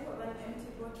I'm a bit of an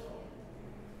empty bottle.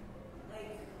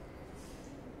 Like,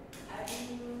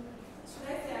 should I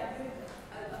say a bit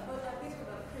of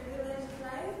a privileged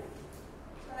life?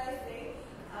 Should I say?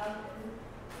 I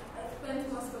spent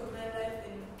most of my life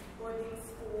in boarding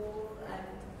school, and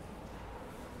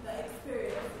the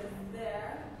experiences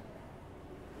there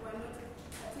were not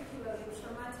particularly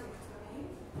traumatic to me.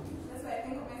 That's why I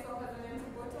think of myself as an empty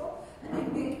bottle, and I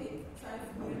think it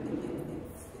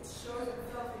shows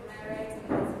itself in my writing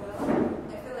as well.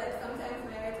 I feel like sometimes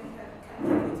my writing can be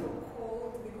a little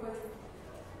cold because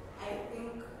I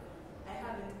think I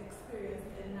haven't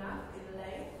experienced enough in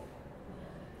life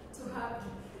to have,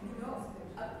 you know,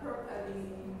 a properly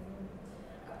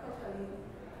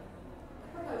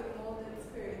molded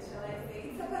spirit, shall I say.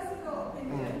 It's a personal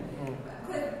opinion.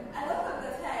 Because a lot of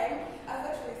the time, I was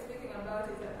actually speaking about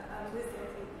it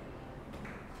recently.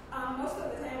 Most of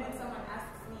the time when someone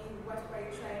asks me what were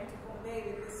you trying to convey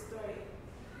with this story,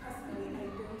 personally I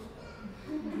don't know.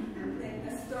 Then a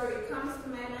story comes to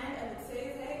my mind and it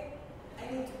says, hey, I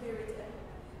need to be written.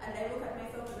 And I look at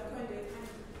myself as a conduit,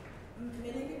 and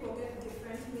many people get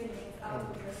different meanings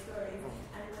out of the stories.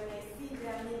 And when I see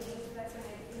their meanings, that's when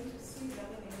I begin to see the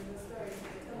meaning of the story. And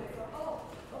I tell myself, oh,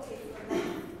 okay, so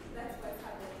that's what's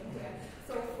happening here.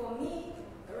 So for me,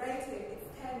 writing, it's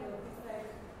kind of, it's like,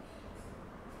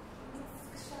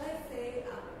 shall I say,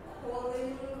 a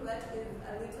calling that is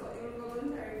a little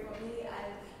involuntary for me,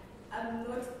 and I'm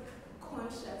not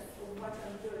conscious of what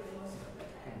I'm doing most of the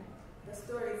time. The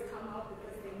stories come out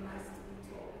because they must be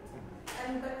told.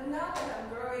 But now that I'm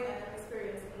growing and I'm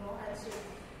experiencing more hardship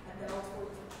and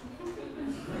adulthood,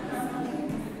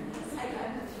 I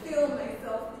can feel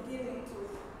myself beginning to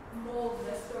mold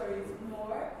the stories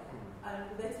more and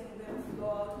letting them flow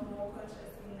out more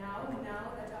consciously now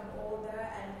that I'm older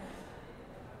and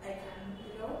I can,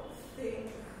 you know, think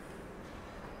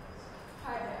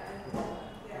harder and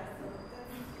yeah, so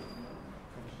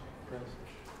that's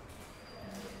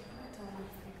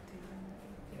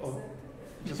Oh,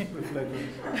 just reflect.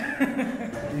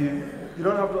 You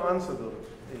don't have to answer though.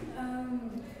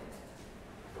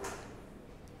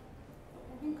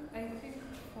 I think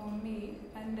for me,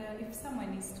 and if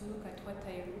someone is to look at what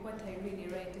I really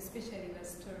write, especially the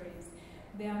stories,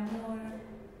 they are more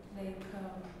like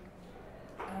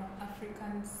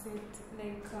African set,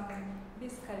 like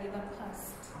basically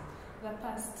the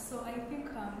past. So I think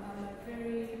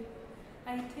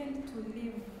I tend to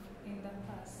live in the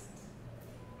past.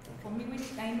 For me,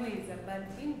 which I know is a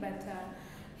bad thing, but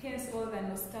hence all the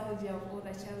nostalgia of all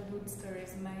the childhood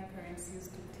stories my parents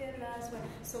used to tell us.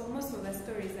 So most of the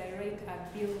stories I write are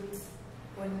built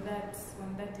on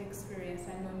that experience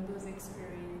and on those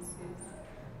experiences.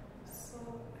 So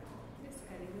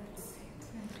basically that's it.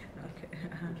 Okay.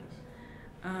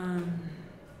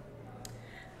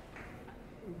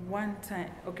 One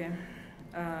time, okay,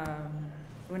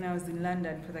 when I was in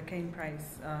London for the Kane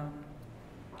Prize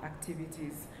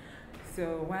activities,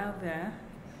 so while there,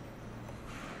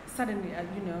 suddenly,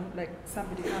 you know, like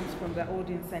somebody comes from the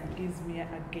audience and gives me a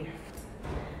gift.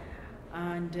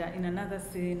 And in another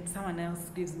scene, someone else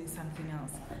gives me something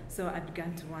else. So I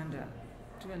began to wonder,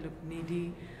 do I look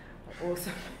needy or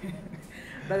something?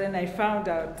 But then I found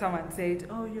out, someone said,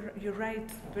 oh, you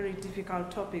write very difficult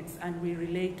topics and we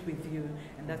relate with you.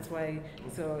 And that's why,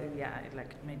 so yeah, it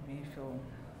made me feel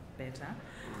better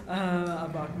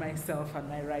about myself and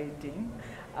my writing.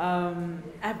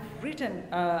 I've written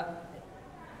a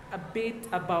bit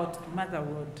about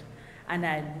motherhood, and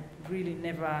I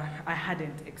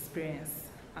hadn't experienced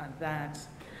that.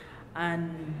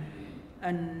 And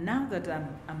now that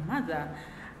I'm a mother,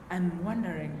 I'm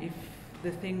wondering if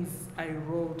the things I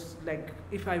wrote, like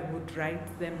if I would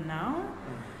write them now,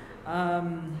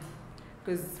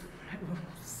 because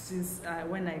since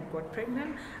when I got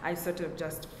pregnant, I sort of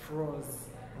just froze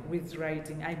with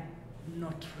writing. I've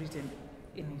not written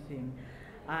anything,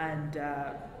 and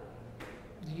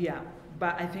yeah,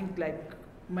 but I think like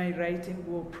my writing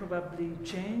will probably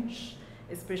change,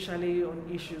 especially on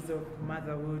issues of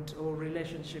motherhood or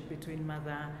relationship between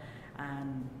mother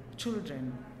and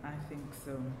children. I think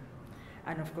so.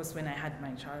 And of course, when I had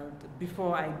my child,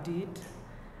 before I did,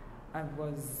 I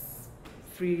was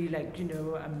free, like, you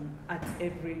know, I'm at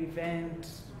every event,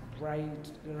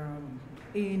 right,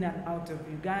 in and out of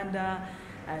Uganda,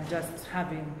 and just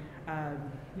having,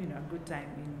 you know, a good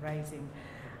time in writing.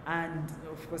 And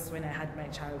of course, when I had my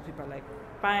child, people are like,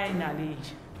 finally,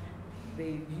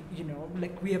 they, you know,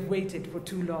 like we have waited for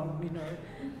too long,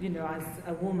 you know, as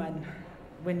a woman,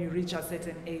 when you reach a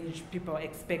certain age, people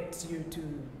expect you to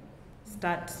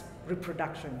start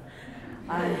reproduction.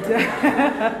 And,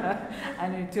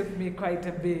 and it took me quite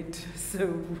a bit.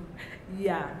 So,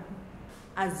 yeah,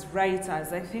 as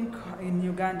writers, I think in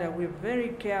Uganda, we're very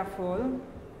careful.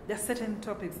 There are certain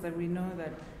topics that we know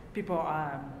that people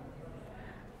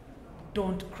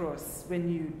don't cross.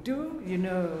 When you do, you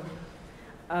know,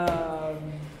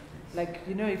 like,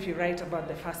 you know, if you write about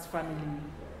the first family,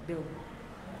 they'll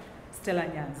Stella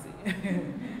Nyanzi,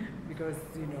 because,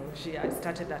 you know, she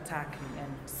started attacking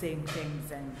and saying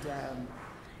things,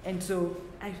 and so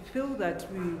I feel that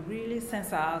we really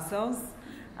censor ourselves,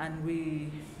 and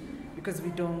because we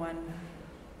don't want,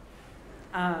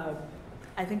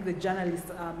 I think the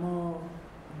journalists are more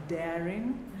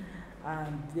daring.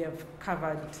 They have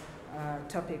covered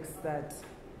topics that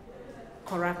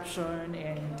corruption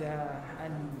and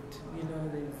you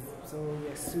know, so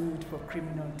we're sued for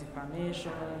criminal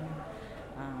defamation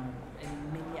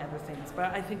and many other things.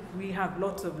 But I think we have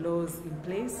lots of laws in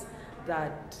place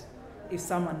that if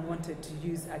someone wanted to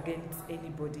use against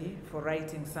anybody for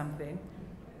writing something,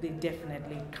 they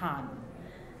definitely can.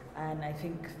 And I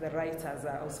think the writers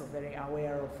are also very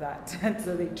aware of that, and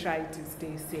so they try to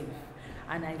stay safe.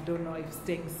 And I don't know if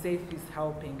staying safe is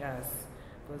helping us,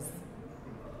 because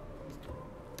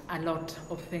a lot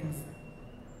of things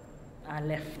are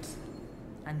left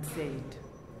unsaid.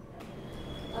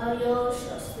 Your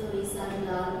short story,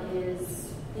 Sundown,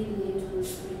 is leading into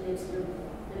speculative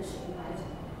fiction, right?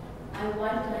 I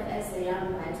wonder, as a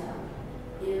young writer,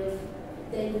 if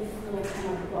then you feel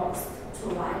kind of boxed to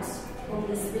write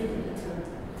only speculative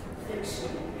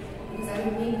fiction. Because I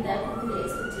think that would be the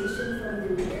expectation from the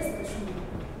readers,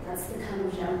 but that's the kind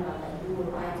of genre that you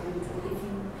will write into.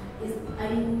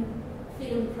 Are you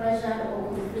feeling pressured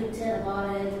or conflicted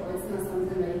about it, or it's not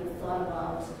something that you've thought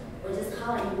about, or just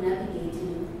how are you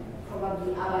navigating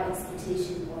probably our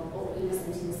expectation of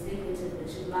innocent and speculative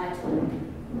fiction light?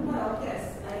 Well,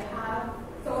 yes, I have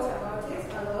thought about it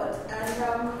a lot, and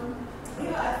you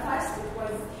know, at first it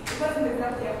wasn't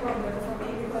exactly a problem for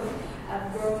me, because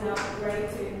I've grown up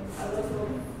writing a lot of what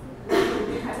would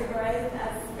be categorized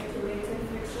as speculative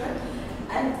fiction,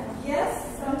 and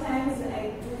yes, sometimes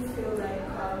I do feel like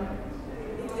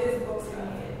it is boxing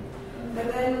me in.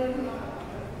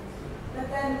 But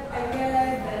then I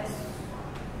realized that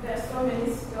there are so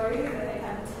many stories that I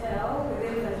can tell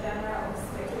within the genre of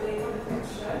speculative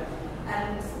fiction,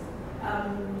 and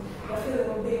the feeling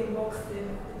of being boxed in is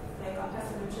like a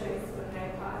personal choice on my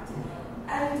part.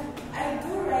 And I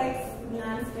do write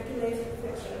non-speculative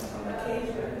fiction on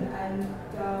occasion, and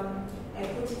I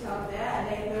put it out there, and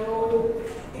I know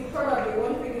it probably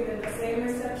won't be given the same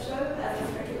reception as a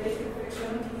speculative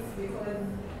fiction piece,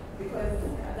 because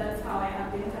that's how I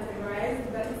have been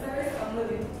categorized, but it's a risk I'm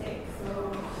willing to take. So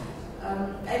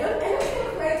I don't think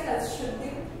writers should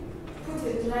be put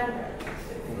in genre.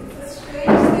 It's a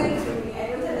strange thing to me. I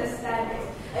don't understand it.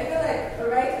 I feel like a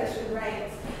writer should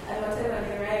write, and whatever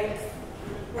they write,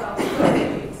 well,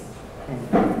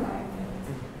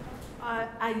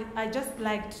 I just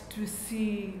liked to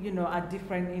see, you know, a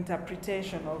different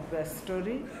interpretation of the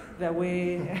story, the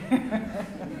way,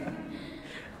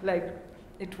 like,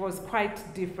 it was quite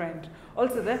different.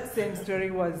 Also, that same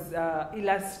story was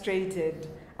illustrated,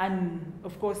 and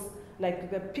of course, like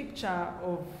the picture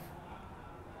of,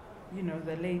 you know,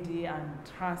 the lady and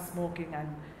her smoking,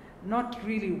 and not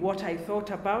really what I thought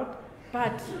about,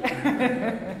 But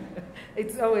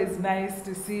it's always nice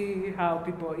to see how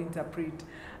people interpret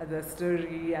the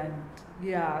story, and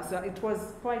yeah, so it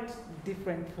was quite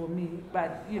different for me,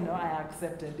 but you know, I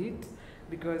accepted it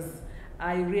because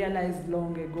I realized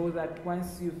long ago that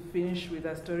once you finish with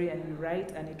a story and you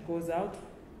write and it goes out,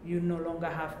 you no longer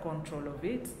have control of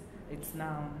it. It's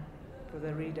now for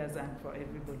the readers and for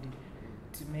everybody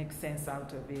to make sense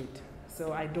out of it.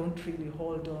 So I don't really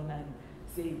hold on and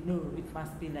say, no, it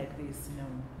must be like this. No,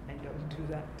 I don't do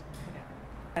that.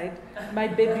 Yeah. Right? My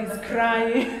baby's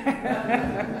crying.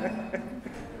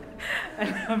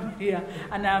 And I'm here.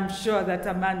 And I'm sure that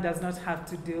a man does not have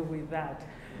to deal with that.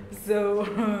 So,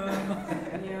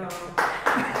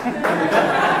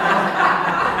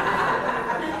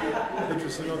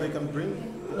 Beatrice, you know, they can bring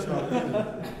the child in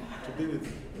to be with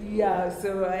you. Yeah,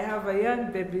 so I have a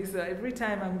young baby, so every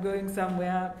time I'm going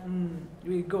somewhere,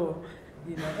 we go,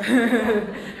 you know.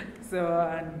 So,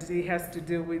 and he has to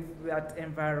deal with that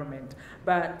environment.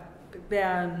 But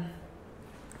there,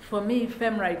 for me,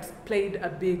 FemWright played a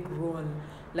big role,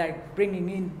 like bringing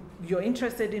in, you're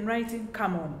interested in writing?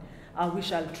 Come on, we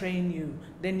shall train you.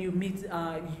 Then you meet,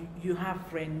 you have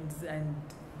friends, and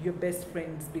your best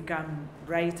friends become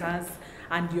writers,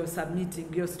 and you're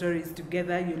submitting your stories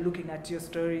together, you're looking at your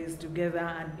stories together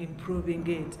and improving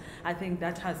it. I think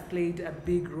that has played a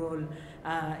big role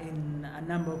in a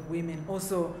number of women.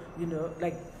 Also, you know,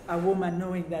 like a woman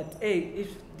knowing that, hey,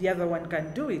 if the other one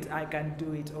can do it, I can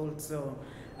do it also,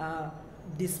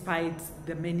 despite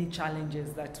the many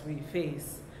challenges that we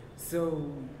face.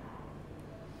 So,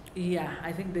 yeah,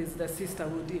 I think there's the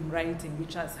sisterhood in writing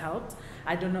which has helped.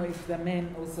 I don't know if the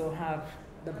men also have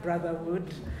the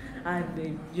brotherhood, and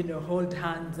they, you know, hold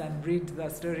hands and read the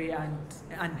story and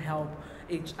help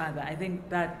each other. I think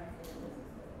that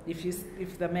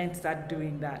if the men start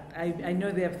doing that, I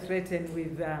know they have threatened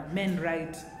with men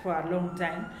right for a long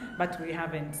time, but we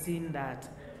haven't seen that.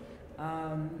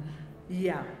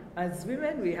 Yeah, as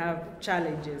women we have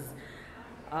challenges.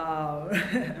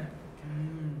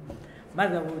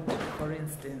 Motherhood, for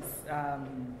instance.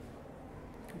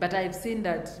 But I've seen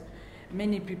that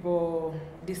many people,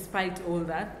 despite all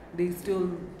that, they still,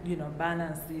 you know,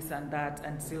 balance this and that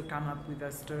and still come up with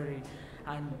a story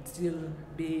and still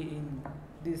be in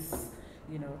this,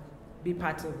 you know, be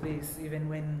part of this, even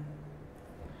when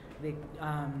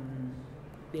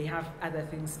they have other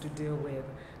things to deal with.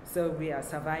 So we are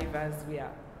survivors, we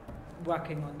are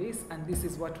working on this, and this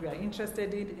is what we are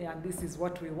interested in, and this is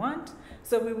what we want.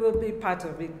 So we will be part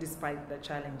of it despite the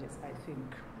challenges, I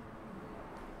think.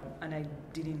 And I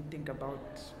didn't think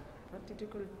about, what did you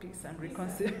call it, peace and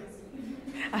reconciliation?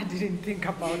 I didn't think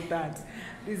about that.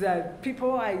 These are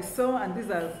people I saw, and these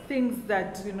are things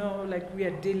that, you know, like we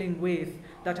are dealing with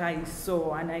that I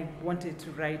saw, and I wanted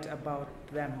to write about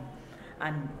them,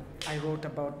 and I wrote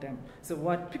about them. So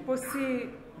what people see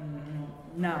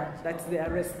now, that's their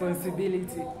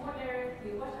responsibility. What has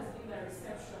been the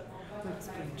reception of what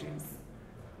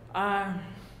I'm writing?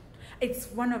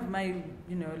 It's one of my,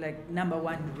 you know, like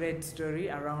 #1 read story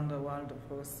around the world, of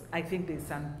course. I think there's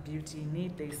some beauty in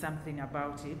it. There's something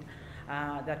about it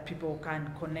that people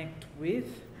can connect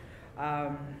with.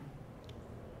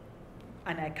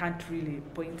 And I can't really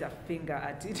point a finger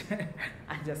at it.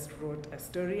 I just wrote a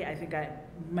story. I think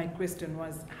my question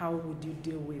was, how would you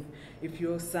deal with if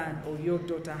your son or your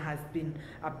daughter has been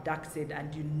abducted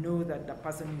and you know that the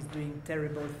person is doing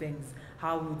terrible things?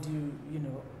 How would you, you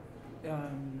know,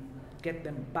 get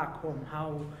them back home?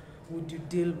 How would you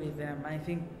deal with them? I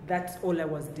think that's all I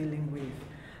was dealing with.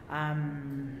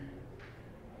 And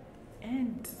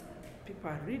people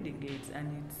are reading it,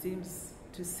 and it seems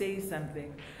to say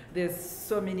something. There's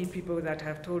so many people that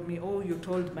have told me, oh, you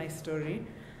told my story.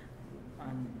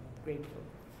 I'm grateful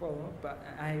for, but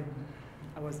I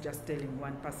was just telling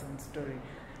one person's story.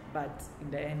 But in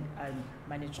the end, I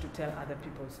managed to tell other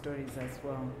people's stories as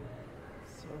well.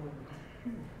 So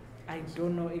I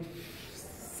don't know if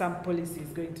some policy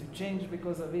is going to change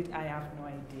because of it. I have no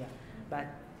idea. But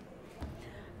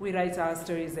we write our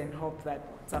stories and hope that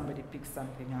somebody picks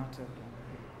something out of them.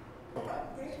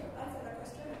 Great to answer the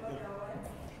question about the awards.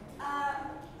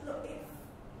 Look, it's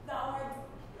the awards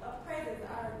prizes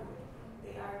are good.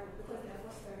 They are good because they're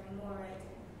fostering more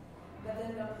writing. But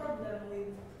then the problem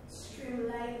with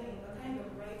streamlining the kind of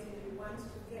writing we want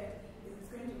to get is it's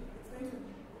going to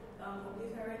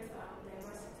obliterate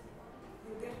diversity.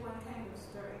 You get one kind of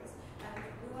stories, and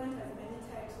we want as many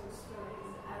types of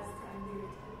stories as can be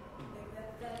written. Like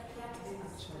that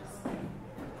is.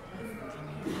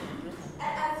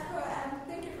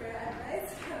 Thank you for your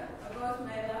advice about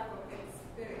my lack of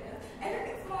experience. I think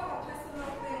it's more of a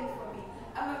personal thing for me.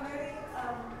 I'm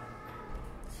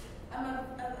a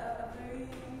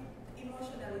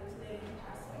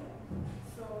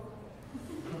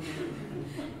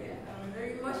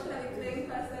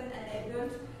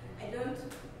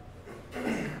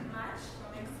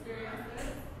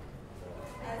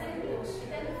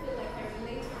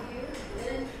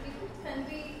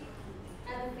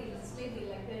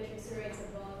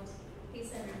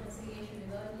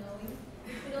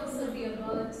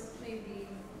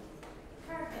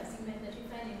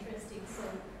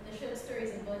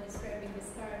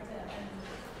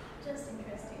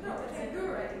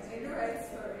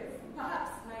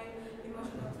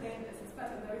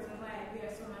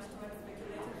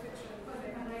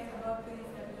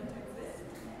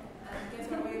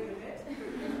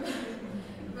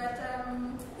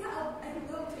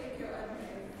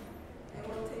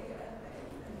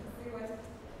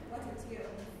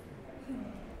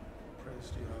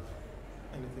Do you have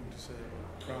anything to say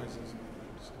about prizes?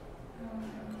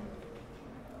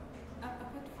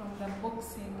 Apart from the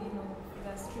boxing,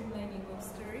 the streamlining of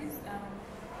stories,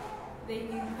 they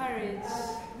encourage,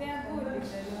 they are good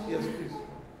with the law. Yes, please.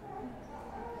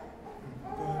 Go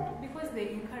ahead. Because they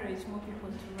encourage more people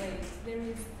to write. There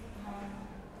is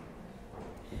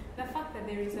the fact that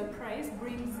there is a prize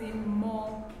brings in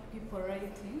more people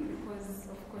writing because,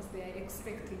 of course, they are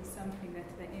expecting something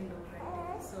at the end of the day.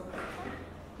 So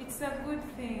it's a good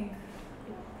thing.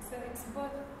 It's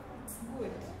both. It's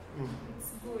good.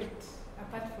 It's good.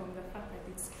 Apart from the fact that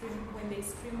when they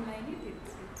streamline it, it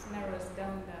narrows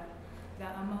down the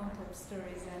amount of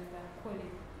stories and the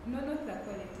quality. No, not the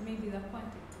quality. Maybe the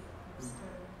quantity of stories.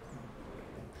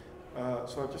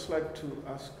 So I'd just like to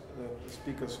ask the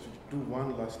speakers to do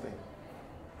one last thing.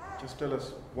 Just tell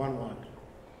us one word.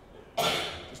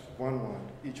 Just one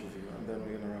word, each of you, and then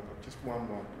we're going to wrap up. Just one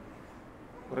word.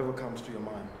 Whatever comes to your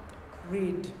mind.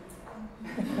 Read.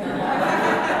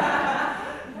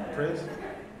 Praise?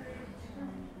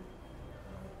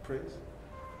 Praise?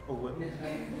 Oh, what?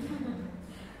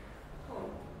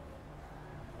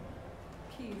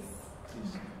 Peace.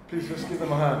 Please just give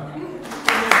them a hand.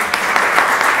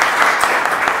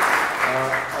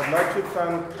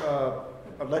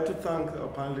 I'd like to thank our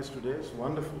panelists today. It's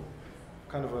wonderful,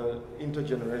 kind of an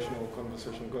intergenerational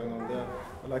conversation going on there.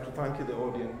 I'd like to thank you, the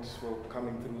audience, for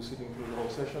coming through, sitting through the whole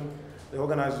session. The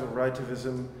organizers of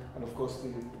Writivism, and of course the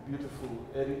beautiful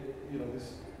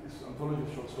this anthology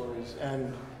of short stories,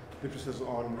 and Beatrice's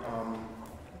on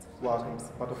work on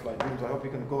Butterfly Dreams. I hope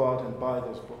you can go out and buy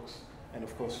those books, and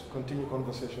of course continue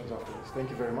conversations after this. Thank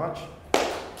you very much.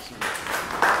 See you.